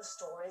how in the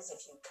stories,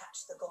 if you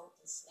catch the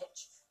Golden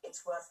Snitch,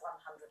 it's worth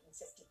 150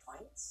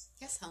 points?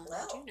 Yes, Helen, Well,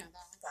 I do know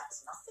that.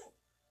 that's nothing.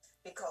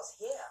 Because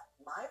here,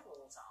 my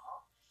rules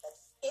are that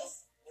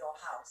if your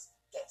house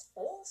gets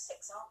all 6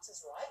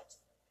 answers right,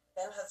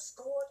 they'll have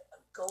scored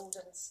a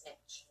Golden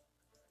Snitch.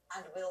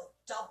 And we'll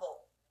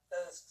double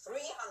those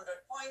 300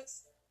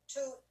 points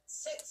to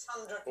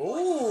 600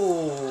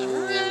 points.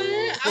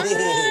 Alright.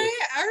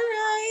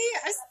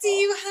 I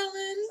see you,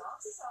 Helen.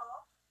 Chances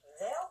are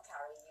they'll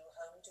carry you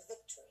home to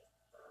victory.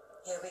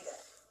 Here we go.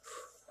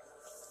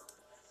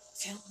 I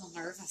feel a little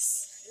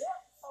nervous.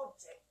 What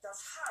object does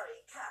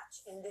Harry catch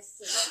in this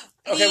scene?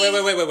 Okay,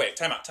 wait.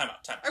 Time out.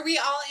 Are we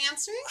all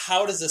answering?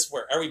 How does this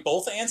work? Are we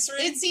both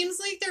answering? It seems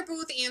like they're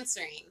both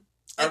answering.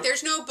 Like,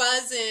 there's no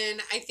buzz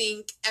in. I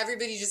think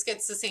everybody just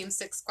gets the same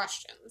 6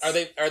 questions. Are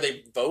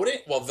they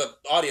voting? Well, the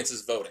audience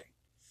is voting.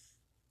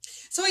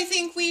 So I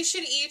think we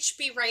should each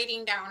be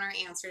writing down our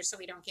answers so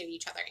we don't give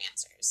each other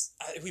answers.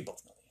 We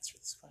both know the answer to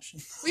this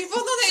question. We both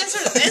know the answer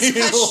to this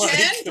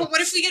question, but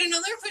what if we get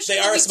another question?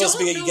 They that are we supposed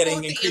to don't be know getting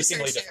both the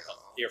increasingly answer to? difficult.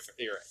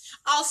 You're right.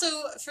 Also,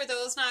 for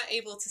those not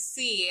able to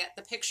see,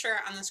 the picture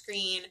on the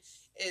screen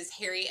is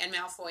Harry and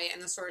Malfoy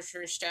and the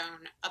Sorcerer's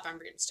Stone up on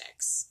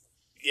broomsticks.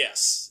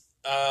 Yes.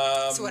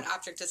 So what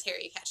object does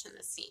Harry catch in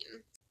this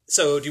scene?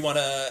 So do you want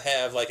to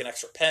have like an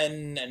extra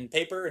pen and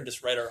paper and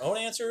just write our own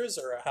answers,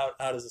 or how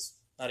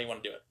do you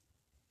want to do it?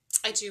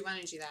 I do want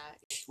to do that.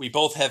 We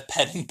both have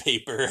pen and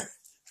paper.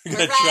 We're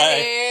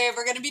ready.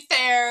 We're gonna be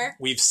fair.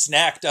 We've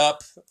snacked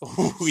up.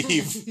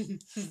 We've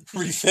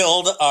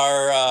refilled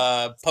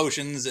our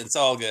potions. It's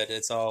all good.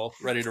 It's all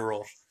ready to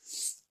roll.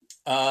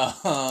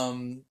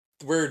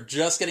 We're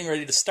just getting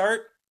ready to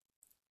start.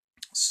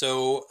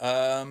 So,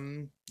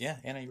 yeah,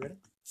 Anna, you ready?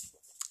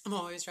 I'm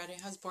always ready.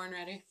 I was born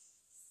ready.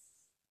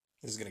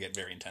 This is going to get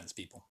very intense,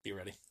 people. Be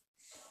ready.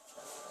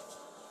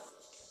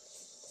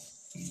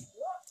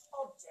 What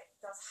object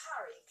does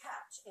Harry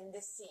catch in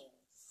this scene?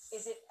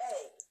 Is it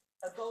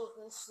A, a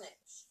golden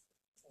snitch,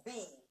 B,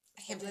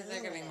 I can't believe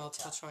they're giving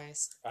multiple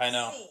choice. I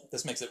know. C,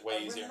 This makes it way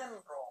a easier.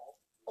 remembrall,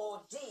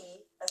 or D,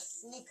 a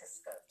sneaker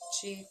skirt?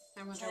 Gee,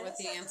 I wonder what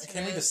the answer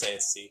Can we is. just say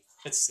it's C?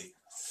 It's C.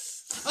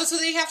 Oh, so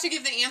they have to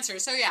give the answer.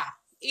 So yeah,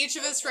 each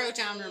of us wrote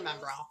down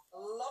remember all.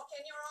 Lock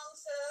in your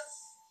answers.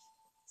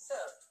 So,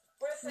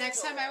 Gryffindor,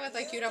 Next time I would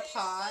like you to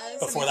pause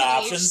Before and the we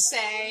can options? each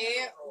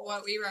say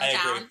what we wrote I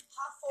agree. down.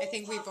 I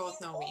think we both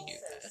know we knew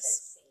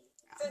this.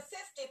 For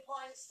 50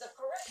 points, the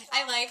correct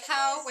I like answer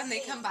how is when they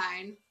C.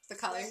 combine the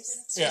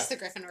colors, it's Yeah. just the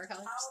Gryffindor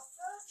colors. Our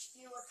first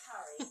view of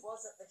Harry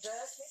was at the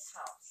Dursleys'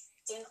 house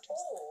in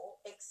all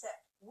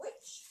except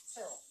which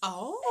film?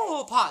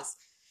 Oh, pause.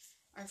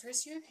 Our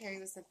first view of Harry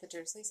was at the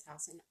Dursleys'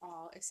 house in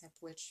all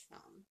except which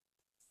film?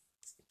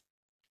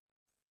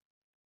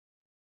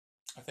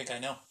 I think I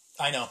know.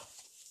 I know.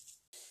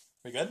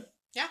 We good?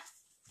 Yeah.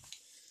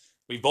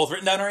 We've both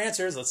written down our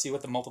answers. Let's see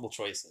what the multiple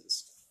choice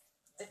is.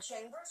 The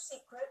Chamber of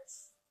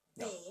Secrets,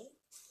 B,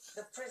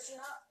 The Prisoner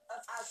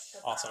of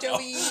Azkaban, Also Do no.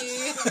 we...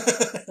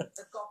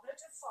 The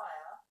Goblet of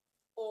Fire,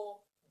 or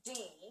D,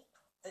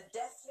 The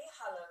Deathly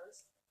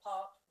Hallows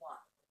Part 1.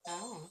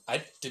 Oh.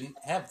 I didn't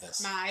have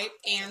this. My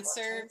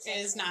answer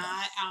is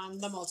not on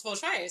the multiple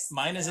choice.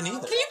 Mine isn't either.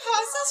 Can you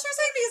pause this for a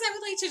second? Because I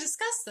would like to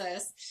discuss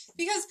this.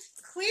 Because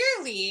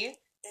clearly,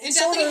 in It's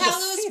Deathly Order of the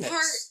Hallows Phoenix,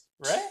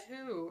 Part right?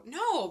 2.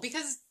 No,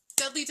 because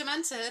Deadly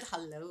Demented,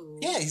 hello.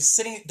 Yeah, he's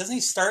sitting. Doesn't he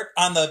start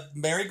on the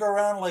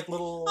merry-go-round like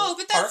little? Oh,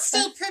 but park that's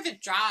still thing?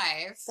 Privet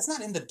Drive. That's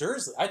not in the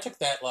Dursley. I took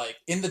that like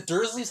in the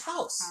Dursley's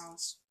house.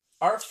 House.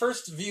 Our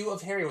first view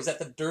of Harry was at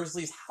the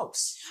Dursley's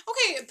house.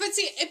 Okay, but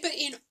see, but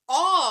in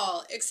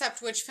all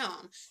except which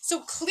film? So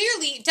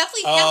clearly,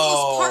 Deathly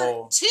Hallows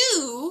Part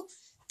 2,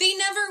 they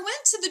never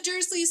went to the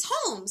Dursleys'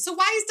 home. So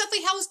why is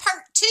Deathly Hallows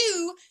Part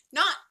 2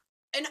 not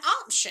an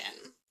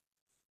option?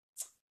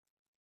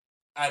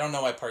 I don't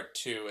know why part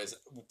 2 is.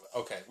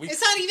 Okay.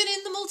 It's not even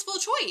in the multiple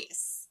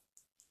choice.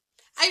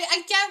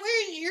 I get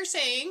where you're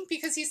saying,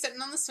 because he's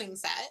sitting on the swing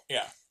set.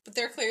 Yeah. But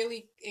they're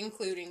clearly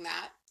including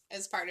that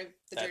as part of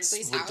the That's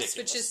Dursleys' house, ridiculous.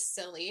 which is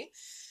silly.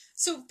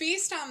 So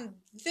based on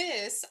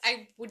this,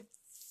 I would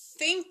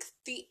think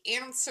the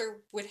answer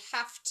would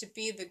have to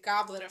be the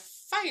Goblet of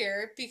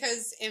Fire,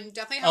 because in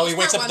Deathly Oh, he Hallows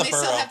wakes Part up 1, at they the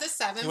still burrow. have the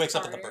 7 He wakes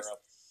up at the parts. burrow.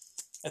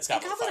 It's The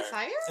Goblet of Goblet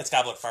Fire. of Fire? It's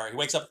Goblet of Fire. He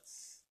wakes up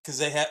because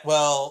they had.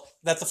 Well,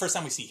 that's the first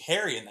time we see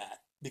Harry in that,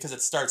 because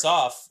it starts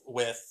off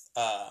with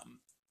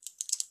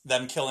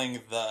them killing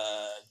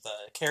the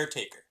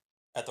caretaker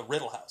at the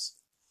Riddle House,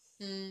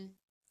 Hmm.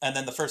 and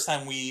then the first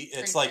time it's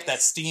Drink like race.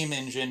 that steam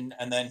engine,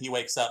 and then he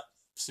wakes up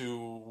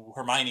to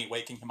Hermione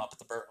waking him up at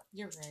the burrow.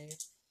 You're right.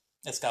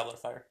 It's Goblet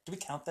of Fire. Do we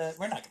count that?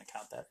 We're not going to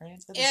count that,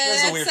 right? That's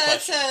Yeah, a weird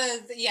question.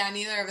 yeah,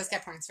 neither of us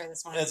get points for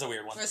this one. That's a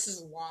weird one. This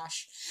is a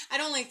wash. I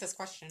don't like this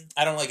question.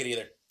 I don't like it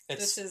either.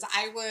 It's.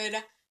 I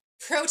would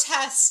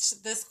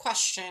protest this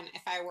question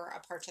if I were a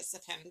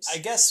participant. I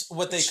guess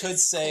what they Which could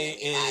is say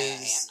clearly why I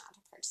am is. not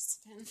a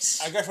participant.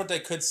 I guess what they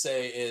could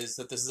say is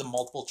that this is a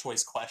multiple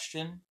choice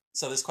question.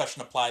 So this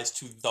question applies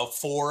to the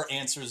 4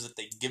 answers that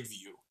they give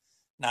you,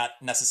 not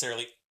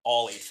necessarily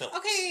all 8 films.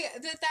 Okay,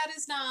 that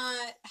is not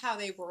how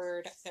they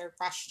word their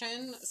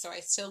question, so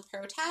I still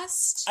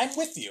protest. I'm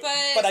with you, But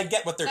but I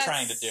get what they're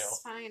trying to do.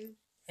 Fine.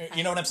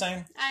 You know what I'm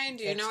saying? I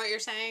do know what you're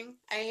saying.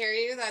 I hear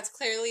you. That's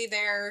clearly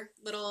their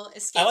little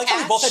escape I like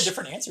how we both had hatch.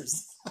 different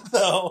answers,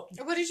 though.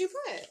 What did you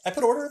put? I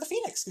put Order of the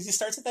Phoenix because he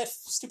starts at that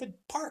stupid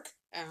park.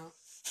 Oh.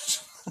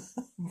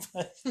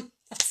 But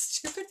That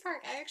stupid part.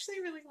 I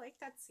actually really like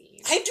that scene.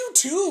 I do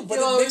too, but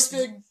You'll it always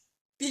makes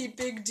be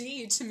Big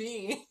D to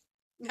me.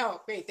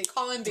 No, wait, they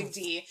call him Big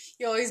D.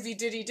 You always be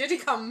Diddy Diddy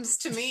comes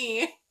to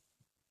me.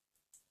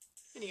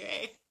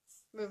 Anyway,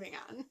 moving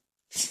on.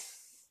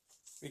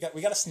 we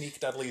got to sneak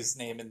Dudley's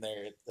name in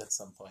there at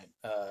some point,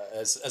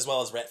 as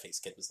well as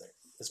Ratface Kid was there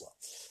as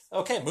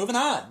well. Okay, moving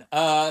on.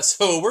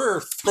 So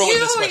we're throwing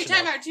this question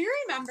time out. out. Do you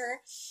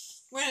remember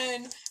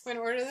when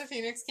Order of the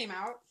Phoenix came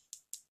out?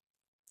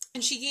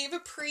 And she gave a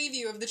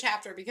preview of the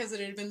chapter because it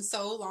had been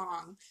so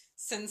long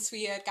since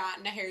we had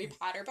gotten a Harry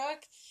Potter book.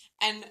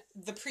 And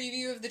the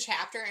preview of the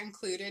chapter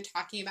included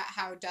talking about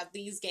how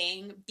Dudley's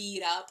gang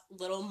beat up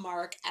little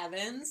Mark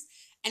Evans.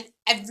 And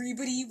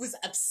everybody was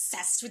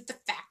obsessed with the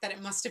fact that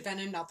it must have been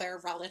another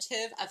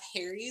relative of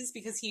Harry's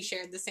because he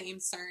shared the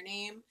same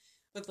surname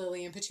with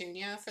Lily and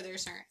Petunia for their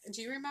surname.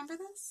 Do you remember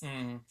this?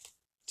 Mm.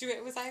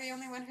 Was I the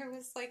only one who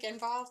was, like,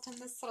 involved in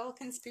this little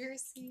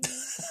conspiracy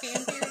fan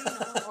theory?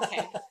 No? Okay.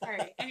 All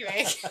right.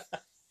 Anyway.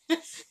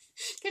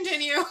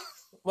 Continue.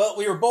 Well,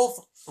 we were both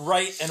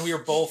right and we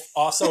were both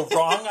also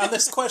wrong on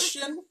this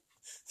question.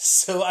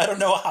 So I don't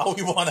know how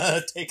we want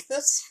to take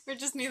this. We're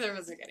just neither of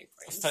us are getting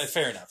points.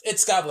 Fair enough.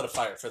 It's Goblet of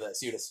Fire for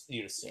this. You just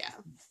Yeah.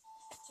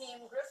 Team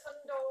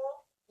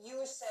Gryffindor,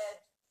 you said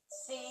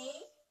C,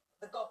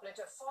 the Goblet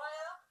of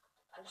Fire,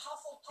 and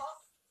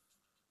Hufflepuff,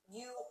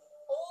 you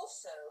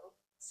also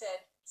said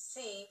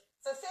C.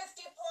 For 50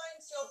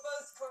 points, you're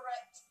both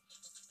correct.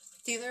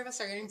 Neither of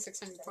us are getting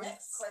 600 The points.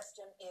 next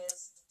question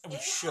is, We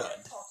in should. Harry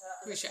Potter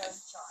and We the should.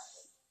 Cursed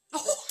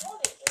Child, the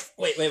trolley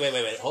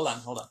Wait. Hold on.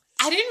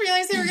 I didn't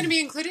realize they were going to be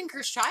including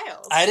Cursed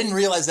Child. I didn't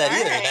realize that All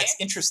either. right. That's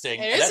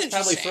interesting. It is That's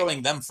probably interesting.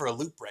 throwing them for a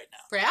loop right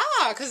now.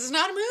 Yeah, because it's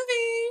not a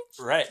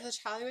movie. Right. The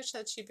Trolley Witch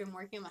said she'd been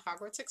working on the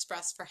Hogwarts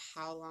Express for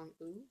how long?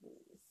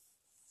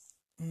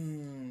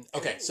 Ooh.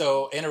 Okay,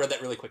 so Anna read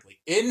that really quickly.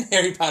 In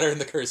Harry Potter and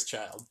the Cursed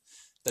Child,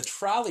 the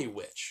Trolley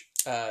Witch,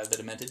 the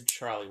demented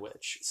Trolley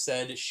Witch,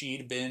 said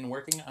she'd been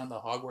working on the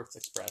Hogwarts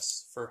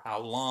Express for how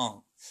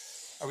long?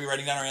 Are we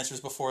writing down our answers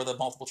before the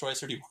multiple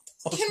choice, or do you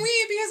want Can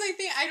we?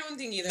 Because I don't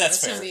think either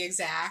That's of us know fair. the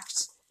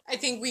exact. I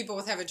think we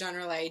both have a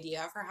general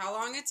idea for how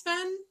long it's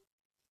been,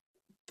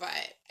 but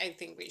I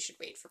think we should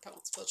wait for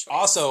multiple choice.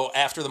 Also,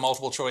 after the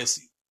multiple choice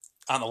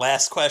on the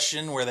last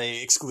question, where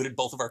they excluded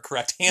both of our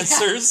correct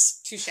answers,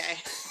 Touche.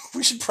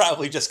 we should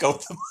probably just go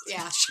with the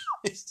Yeah.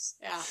 choice.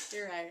 Yeah,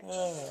 you're right. worked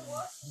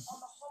on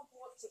the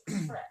Hogwarts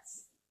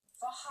Express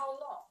for how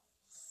long?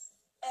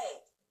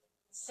 A,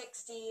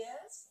 60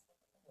 years.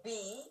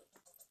 B,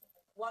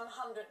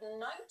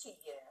 190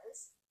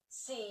 years.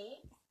 C,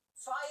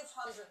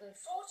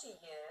 540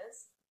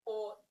 years.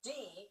 Or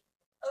D,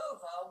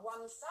 over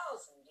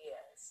 1,000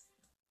 years.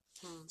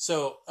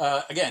 So,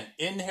 again,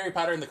 in Harry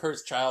Potter and the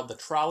Cursed Child, the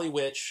Trolley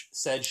Witch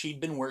said she'd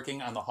been working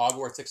on the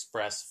Hogwarts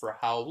Express for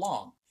how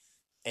long?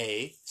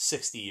 A,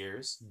 60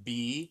 years.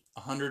 B,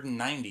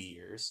 190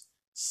 years.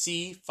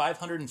 C,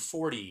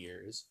 540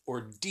 years.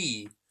 Or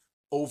D,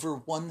 over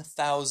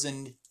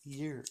 1,000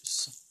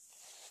 years.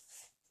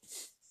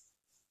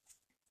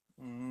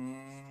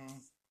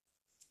 I'm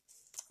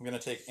going to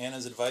take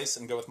Anna's advice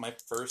and go with my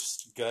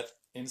first gut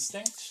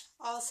instinct.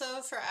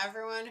 Also, for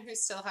everyone who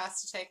still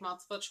has to take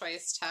multiple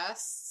choice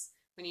tests,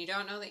 when you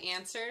don't know the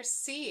answer,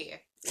 C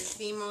is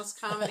the most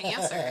common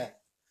answer.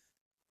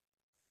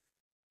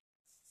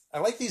 I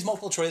like these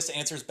multiple choice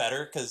answers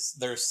better because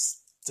they're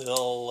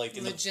still like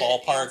in Legit the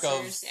ballpark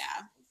answers, of,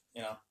 yeah.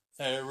 you know.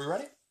 Are we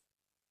ready?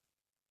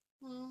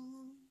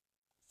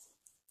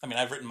 I mean,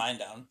 I've written mine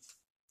down.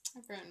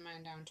 I've written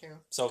mine down too.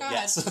 So, Go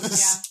yes.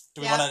 ahead.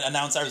 Do we Yeah. want to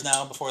announce ours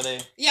now before they...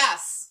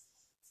 Yes.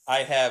 I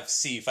have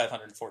C,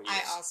 540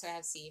 years. I also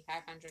have C,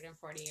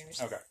 540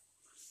 years. Okay.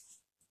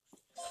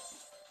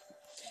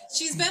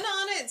 She's been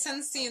on it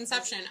since the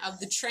inception of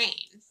the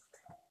train.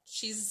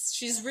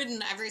 She's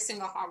ridden every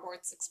single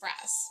Hogwarts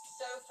Express.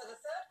 So for the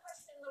third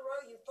question in a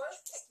row, you both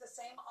picked the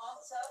same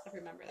answer. I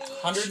remember that.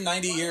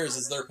 190 years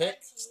is their pick.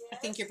 I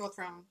think you're both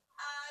wrong.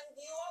 And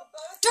you are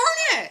both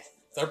Darn it!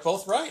 They're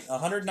both right.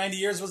 190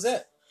 years was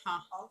it.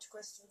 On to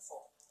question 4.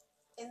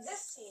 In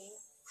this scene,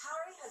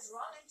 Harry has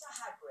run into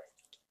Hagrid.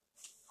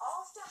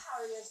 After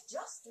Harry has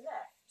just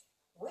left,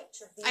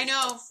 which of these I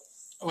know.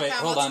 places? Wait, Got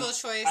hold on.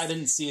 multiple choice. I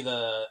didn't see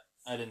the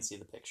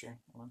picture.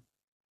 Hold on.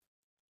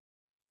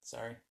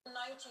 Sorry.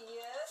 90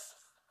 years.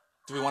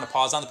 Do we want to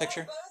pause on the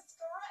picture? Both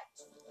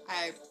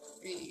correct.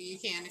 You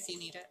can if you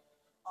need it.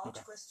 On Okay.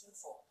 to question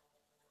 4.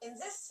 In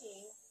this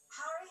scene,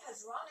 Harry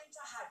has run into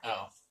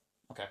Hagrid. Oh,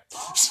 okay.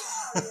 After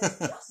Harry has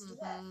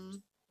just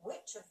left,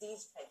 which of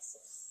these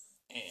places?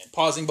 And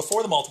pausing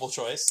before the multiple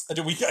choice.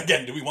 Do we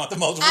want the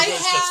multiple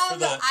choice just for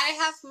the... I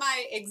have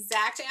my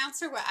exact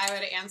answer, what I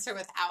would answer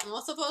without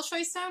multiple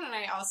choice down, and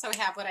I also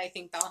have what I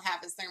think they'll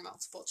have as their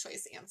multiple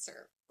choice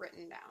answer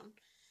written down.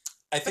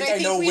 I think But I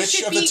know we which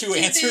should of the be two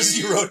answers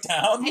you wrote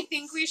down. I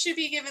think we should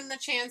be given the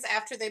chance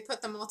after they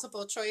put the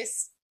multiple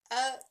choice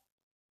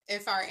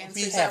if our answers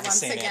We are have the once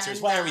same again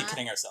answers. Why are we not-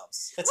 kidding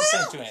ourselves? It's the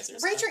same two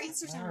answers. Write your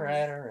answers down. All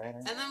right.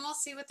 And then we'll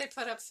see what they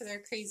put up for their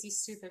crazy,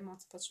 stupid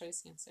multiple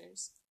choice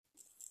answers.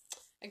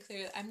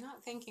 I'm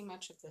not thinking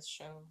much of this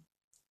show.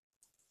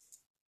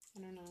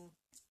 I don't know.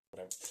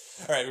 Whatever.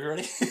 All right, we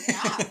ready?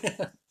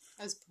 Yeah.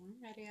 I was born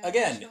ready.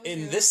 Again,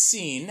 in this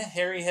scene,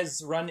 Harry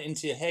has run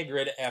into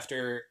Hagrid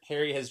after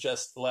Harry has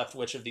just left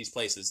which of these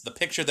places? The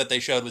picture that they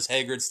showed was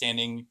Hagrid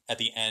standing at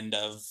the end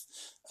of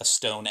a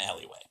stone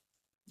alleyway.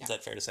 Is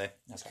that fair to say?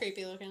 It's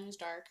creepy looking. It's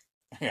dark.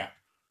 Yeah.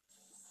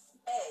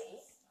 A.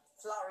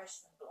 Flourish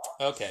and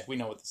Block. Okay, we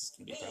know what this is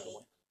going to be, B.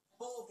 probably.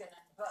 Borgin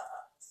and Burke.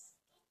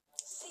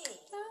 C.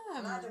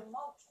 Madame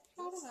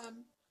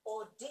Malkin's,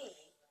 or D.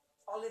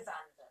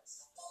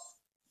 Ollivanders?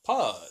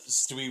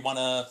 Pause. Do we want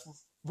to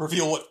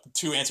reveal what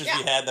two answers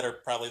we had that are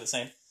probably the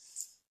same?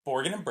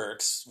 Borgin and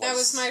Burke's. That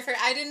was my first.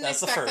 I didn't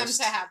expect them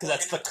to have because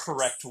that's the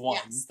correct one.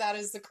 Yes, that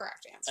is the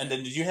correct answer. And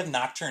then did you have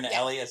Nocturne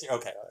Alley as okay? All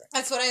right.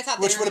 That's what I thought.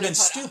 Which would have been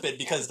stupid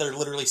because they're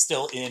literally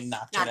still in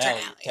Nocturne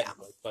Alley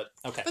technically. But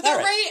okay. But they're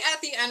right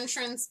at the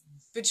entrance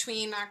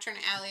between Nocturne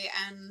Alley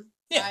and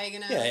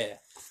Diagon Alley. Yeah.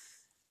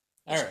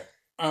 All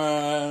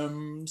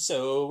right.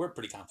 So we're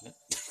pretty confident.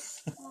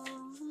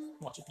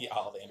 Watch it be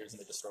Ollivanders and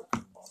they just throw a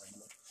curveball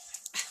randomly.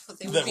 Well,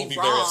 they would be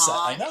wrong very upset.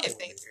 I know if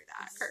they threw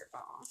that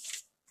curveball.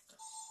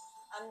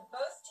 And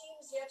both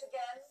teams yet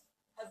again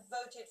have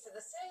voted for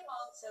the same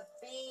answer,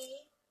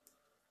 B.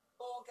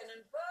 Borgin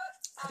and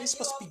Burke. Are they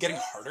supposed to be getting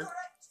harder?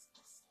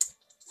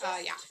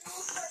 Yeah. 2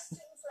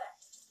 questions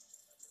left.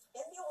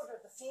 In the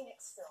Order of the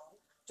Phoenix film,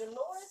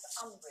 Dolores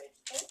Umbridge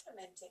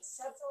implemented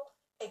several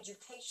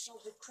educational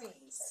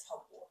decrees at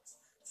Hogwarts,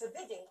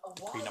 forbidding a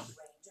wide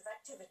range of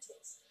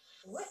activities.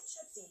 Which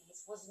of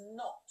these was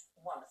not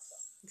one of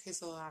them? Okay,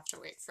 so we'll have to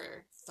wait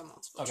for the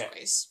multiple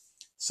choice.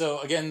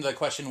 So again, the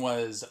question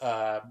was,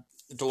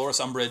 Dolores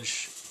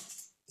Umbridge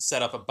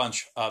set up a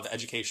bunch of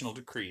educational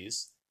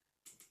decrees,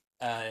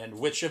 and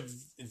which of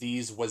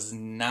these was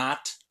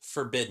not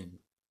forbidden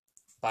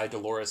by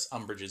Dolores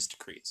Umbridge's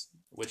decrees?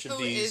 Which of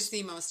these... Who is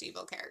the most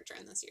evil character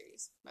in the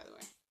series, by the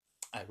way?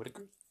 I would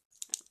agree.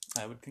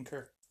 I would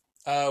concur.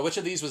 Which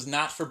of these was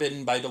not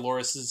forbidden by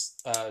Dolores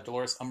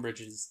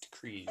Umbridge's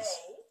decrees? A.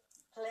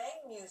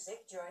 Playing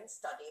music during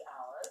study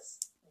hours.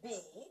 B.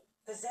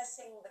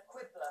 Possessing the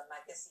Quibbler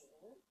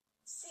magazine.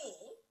 C.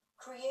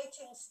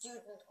 Creating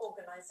student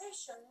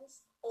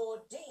organizations.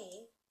 Or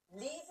D.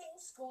 Leaving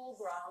school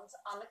grounds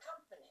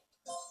unaccompanied.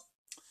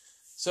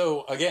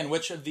 So, again,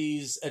 which of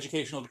these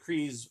educational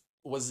decrees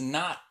was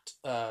not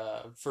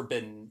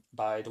forbidden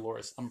by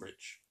Dolores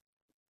Umbridge?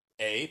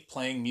 A.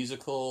 Playing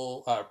music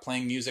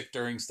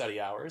during study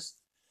hours.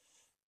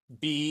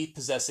 B.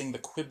 Possessing the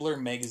Quibbler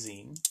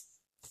magazine.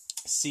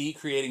 C.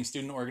 Creating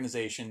student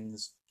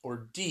organizations.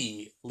 Or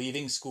D.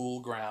 Leaving school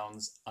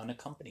grounds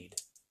unaccompanied.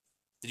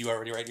 Did you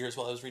already write yours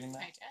while I was reading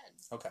that? I did.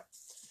 Okay.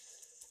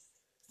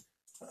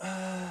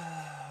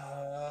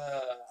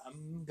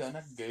 I'm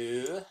gonna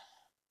go...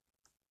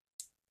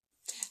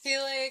 I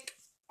feel like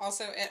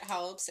also it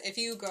helps if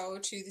you go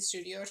to the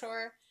studio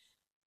tour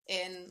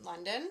in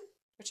London,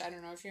 which I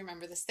don't know if you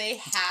remember this. They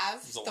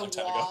have the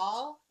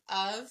wall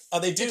of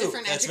they do. The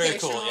different That's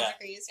educational very cool. Yeah.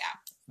 degrees. Yeah,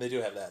 they do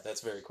have that.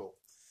 That's very cool.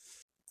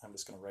 I'm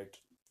just gonna write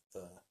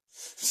the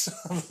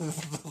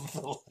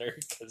letter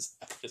because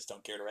I just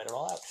don't care to write it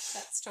all out.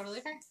 That's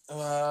totally fair.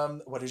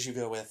 What did you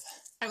go with?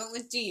 I went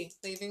with D.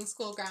 Leaving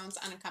school grounds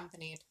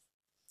unaccompanied.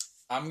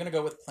 I'm gonna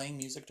go with playing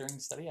music during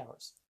study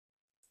hours.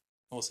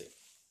 We'll see.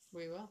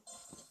 We will.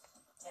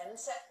 10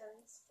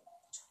 seconds.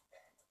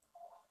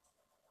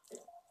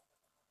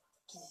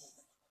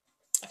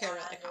 I feel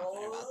really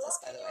confident about this,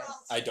 by the way.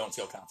 I don't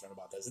feel confident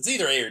about this. It's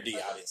either A or D,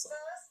 obviously.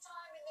 First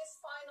time in this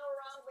final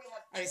round, we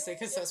have obviously,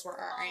 because those were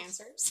our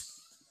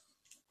answers.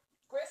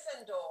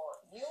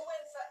 Gryffindor, you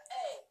went for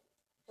A.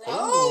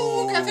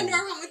 Oh, Gryffindor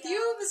went with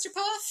you, Mr.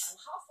 Puff. And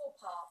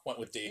Hufflepuff went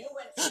with D. You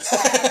went for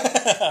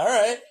D. All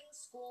right.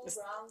 School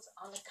grounds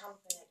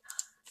unaccompanied.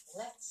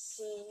 Let's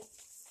see.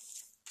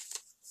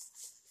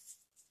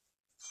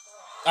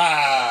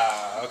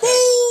 Okay.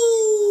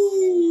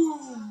 Ooh,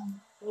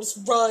 that's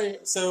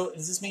right. So,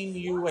 does this mean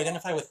you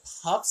identify with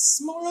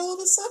Puffs more all of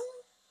a sudden?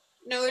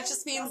 No, it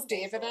just means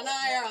David and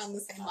I are on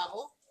the same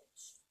level.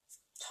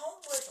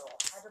 Tom Riddle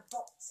had a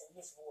box in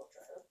his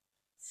wardrobe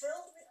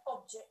filled with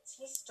objects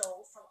he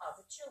stole from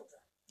other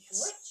children.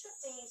 Yes. Which of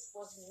these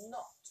was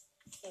not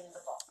in the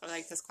box? I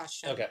like this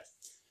question. Okay.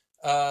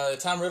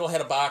 Tom Riddle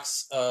had a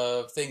box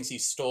of things he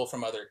stole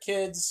from other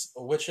kids.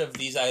 Which of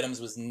these items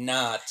was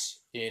not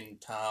in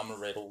Tom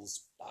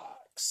Riddle's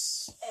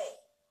box? A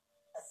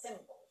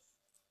thimble.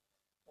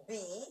 B,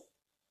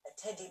 a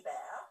teddy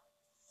bear.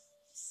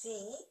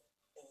 C,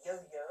 a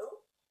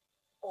yo-yo.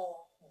 Or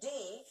D,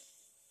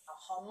 a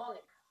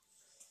harmonica.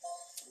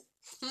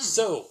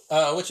 So,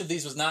 which of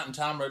these was not in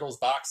Tom Riddle's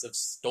box of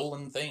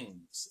stolen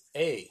things?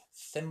 A,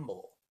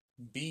 thimble.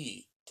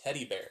 B,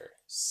 teddy bear.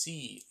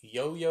 C,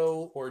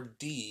 yo-yo. Or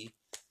D,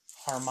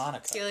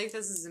 harmonica? I feel like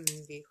this is a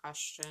movie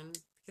question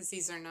because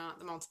these are not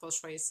the multiple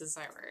choices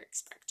I were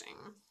expecting.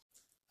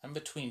 I'm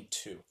between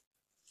two.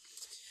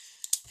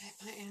 I have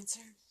my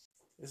answer.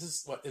 This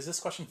is what is this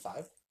question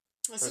 5?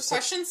 This is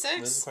question 6.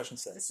 This is question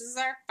 6. This is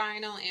our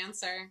final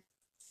answer.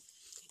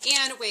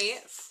 And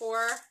wait,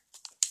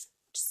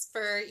 just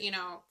for,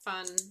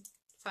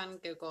 fun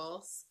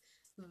Googles,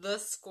 the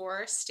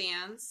score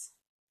stands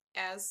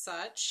as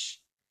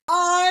such.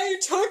 I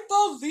took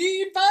the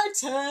lead by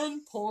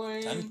 10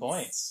 points. 10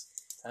 points.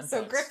 10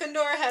 so points.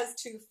 Gryffindor has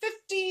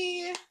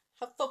 250.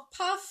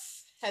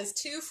 Hufflepuff has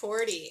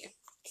 240.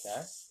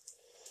 Okay.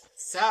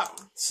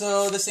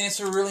 So this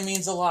answer really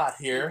means a lot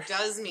here. It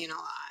does mean a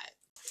lot.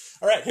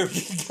 All right, here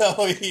we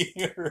go.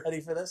 You ready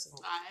for this?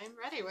 I'm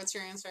ready. What's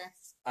your answer?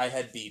 I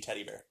had B,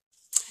 teddy bear.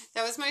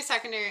 That was my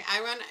secondary.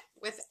 I went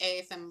with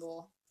a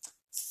thimble.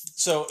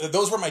 So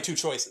those were my two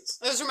choices.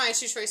 Those were my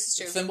two choices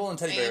too. Thimble and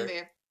teddy A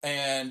bear.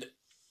 and B.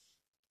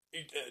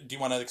 And do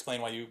you want to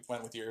explain why you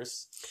went with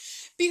yours?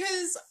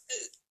 Because,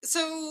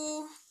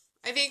 so,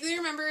 I vaguely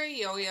remember a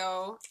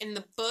yo-yo. In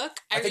the book,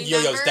 I think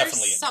remember yo-yo's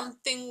definitely in there.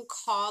 something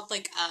called,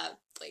 like, a,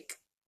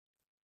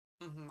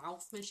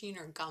 mouth machine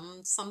or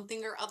gum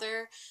something or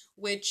other,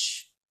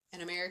 which,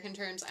 in American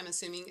terms, I'm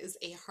assuming is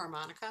a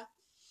harmonica.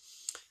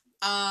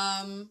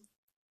 And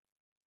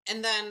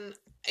then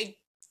I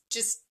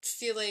just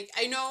feel like,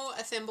 I know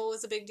a thimble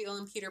was a big deal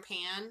in Peter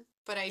Pan,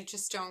 but I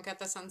just don't get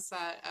the sense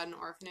that an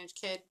orphanage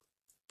kid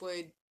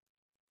would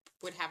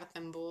have a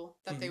thimble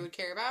that they would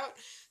care about.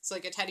 So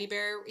like a teddy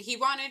bear, he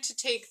wanted to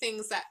take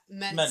things that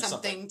meant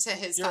something to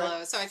his You're fellow.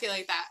 right. So I feel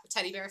like that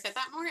teddy bear fit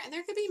that more, and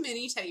there could be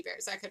mini teddy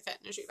bears that could fit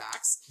in a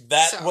shoebox.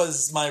 That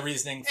was my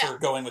reasoning for Yeah.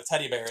 going with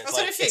teddy bears. That's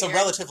what I It's a figured.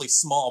 relatively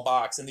small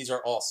box, and these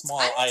are all small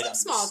I had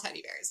items. some small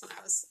teddy bears when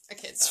I was a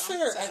kid. It's Though,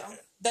 fair. so.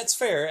 That's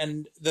fair.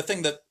 And the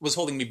thing that was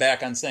holding me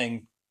back on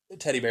saying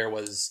teddy bear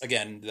was,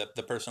 again,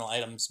 the personal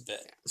items bit.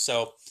 Yeah.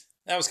 So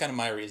that was kind of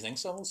my reasoning.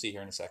 So we'll see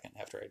here in a second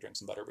after I drink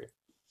some butterbeer.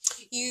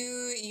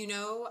 You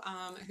know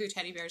who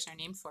teddy bears are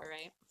named for,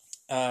 right?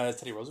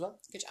 Teddy Roosevelt?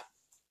 Good job.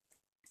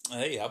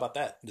 Hey, how about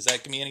that? Does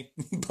that give me any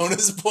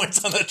bonus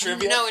points on that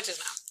trivia? No, it does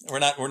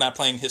not. We're not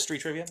playing history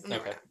trivia? No,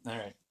 Okay.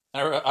 we're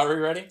All right. Are we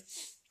ready?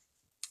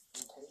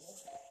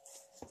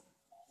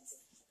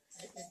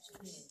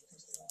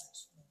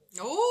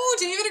 Oh,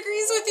 David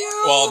agrees with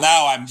you. Well,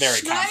 now I'm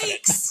very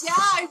confident. Yikes. Yeah,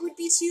 I would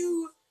be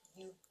too.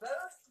 You both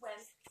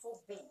went for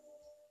B.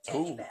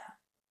 Ooh. Teddy bear.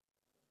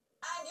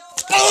 And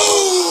you're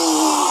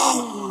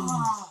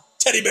Oh!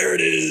 Teddy bear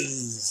it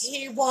is!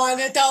 He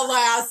wanted the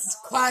last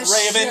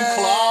question.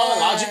 Ravenclaw,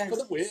 logic for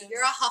the win.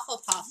 You're a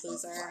Hufflepuff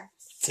loser.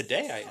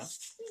 Today I am.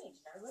 We need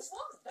to know who's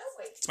won, don't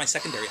we? It's my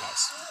secondary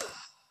house.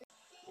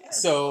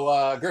 So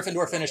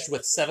Gryffindor finished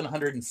with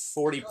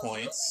 740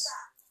 points,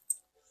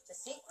 To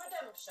seek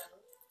redemption.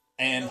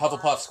 and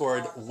Hufflepuff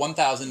scored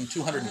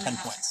 1,210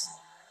 points.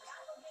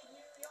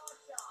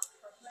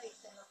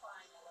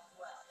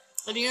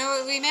 And you know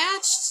what? We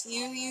matched.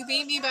 You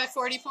beat me by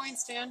 40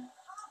 points, Dan.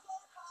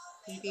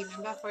 You beat me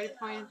by 40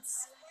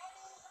 points.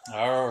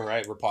 All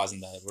right, we're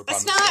pausing that.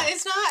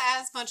 It's not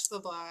as much of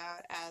a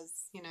blowout as,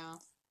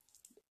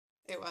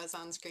 it was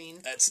on screen.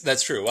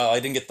 That's true. Well, I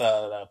didn't get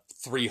the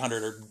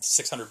 300 or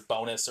 600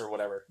 bonus or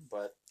whatever,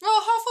 but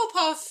Well,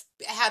 Hufflepuff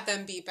had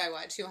them beat by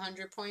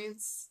 200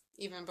 points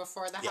even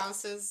before the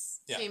houses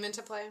came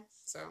into play.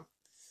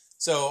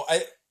 So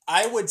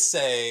I would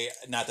say,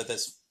 not that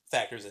this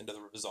factors into the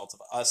results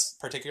of us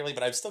particularly,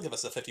 but I'd still give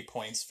us the 50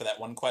 points for that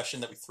one question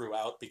that we threw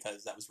out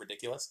because that was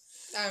ridiculous.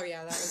 Oh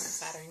yeah, that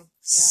was upsetting. Yeah.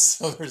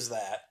 So there's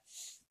that.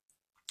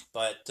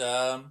 But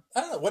I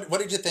don't know. What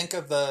did you think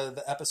of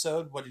the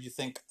episode? What did you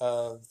think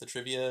of the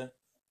trivia?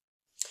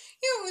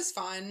 It was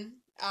fun.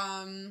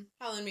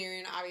 Helen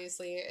Mirren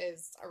obviously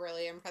is a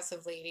really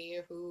impressive lady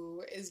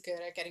who is good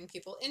at getting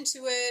people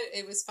into it.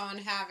 It was fun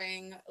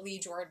having Lee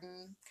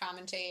Jordan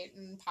commentate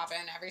and pop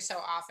in every so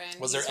often.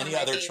 Was He's there one any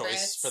of my other choice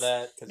favorites. for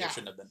that? Because No. there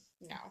shouldn't have been.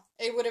 No.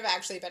 It would have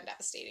actually been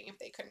devastating if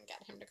they couldn't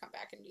get him to come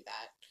back and do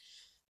that.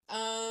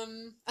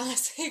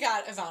 Unless they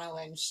got Ivana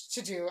Lynch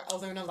to do a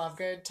Luna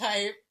Lovegood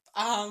type.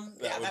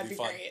 That'd be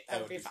fun. great.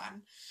 That would be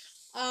fun.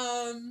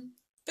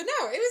 But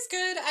no, it was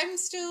good. I'm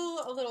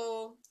still a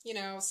little,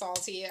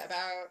 salty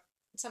about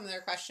some of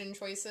their question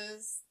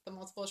choices, the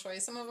multiple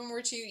choice. Some of them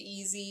were too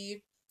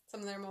easy.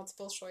 Some of their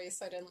multiple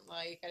choice I didn't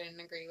like, I didn't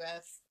agree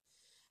with.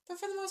 But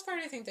for the most part,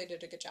 I think they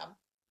did a good job.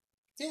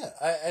 Yeah,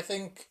 I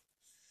think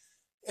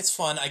it's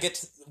fun. I get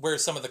to where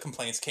some of the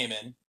complaints came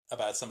in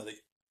about some of the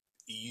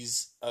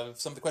ease of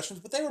some of the questions,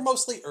 but they were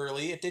mostly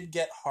early. It did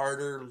get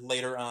harder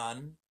later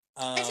on.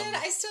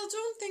 I still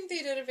don't think they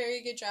did a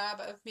very good job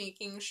of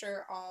making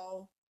sure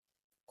all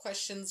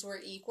questions were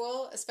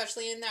equal,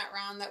 especially in that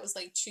round that was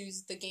like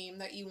choose the game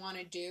that you want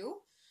to do.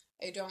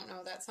 I don't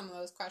know that some of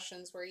those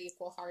questions were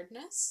equal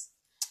hardness.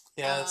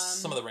 Yeah, it's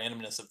some of the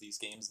randomness of these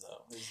games,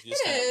 though. You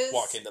just It kind is, of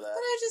walk into that. But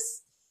I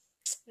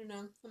don't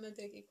know. I'm a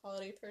big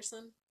equality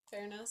person.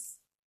 Fairness.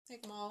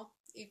 Make them all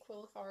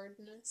equal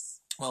hardness.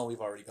 Well, we've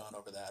already gone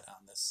over that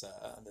on this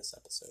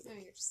episode. No,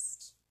 you're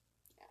just,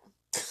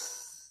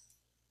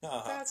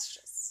 Uh-huh. That's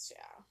just,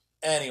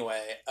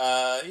 Anyway,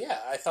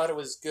 I thought it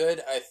was good.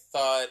 I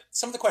thought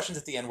some of the questions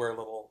at the end were a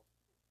little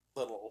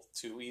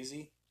too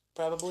easy,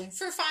 probably.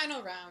 For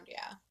final round,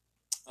 yeah.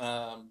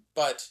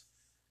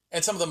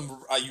 And some of them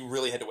you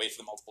really had to wait for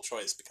the multiple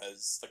choice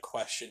because the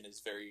question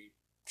is very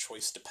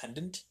choice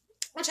dependent.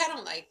 Which I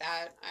don't like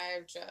that.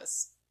 I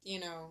just,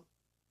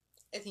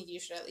 I think you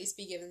should at least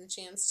be given the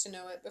chance to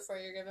know it before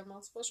you're given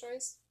multiple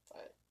choice.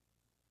 But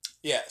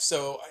yeah,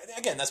 so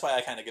again, that's why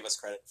I kind of give us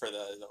credit for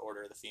the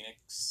Order of the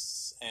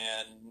Phoenix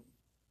and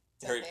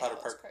Harry Potter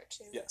Part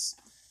 2. Yes,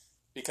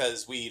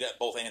 because we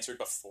both answered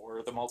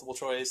before the multiple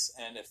choice,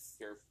 and if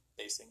you're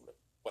basing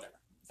whatever.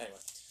 Anyway,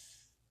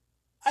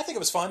 I think it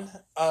was fun.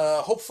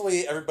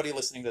 Hopefully, everybody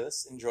listening to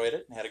this enjoyed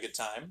it and had a good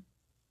time.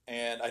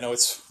 And I know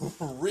it's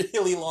a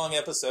really long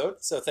episode,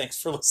 so thanks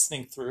for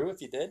listening through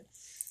if you did.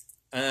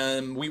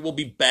 We will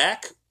be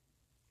back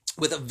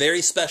with a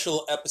very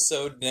special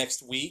episode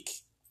next week.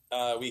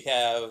 We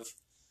have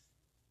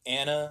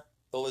Anna,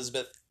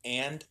 Elizabeth,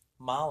 and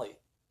Molly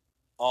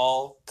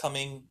all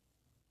coming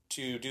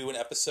to do an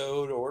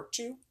episode or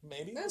two,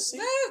 maybe. We'll see.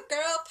 Woo,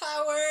 girl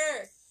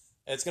power!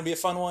 It's going to be a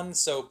fun one,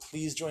 so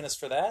please join us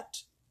for that.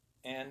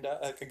 And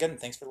again,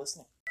 thanks for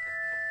listening.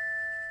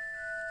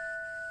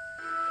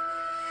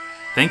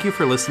 Thank you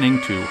for listening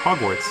to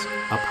Hogwarts,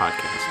 a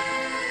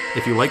podcast.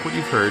 If you like what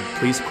you've heard,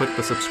 please click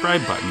the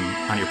subscribe button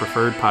on your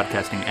preferred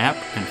podcasting app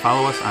and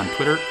follow us on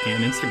Twitter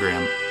and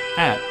Instagram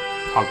at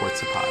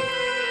Hogwarts a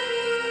Pod.